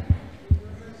jai.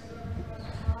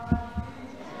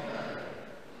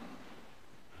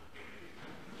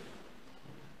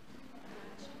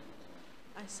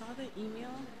 I saw the email.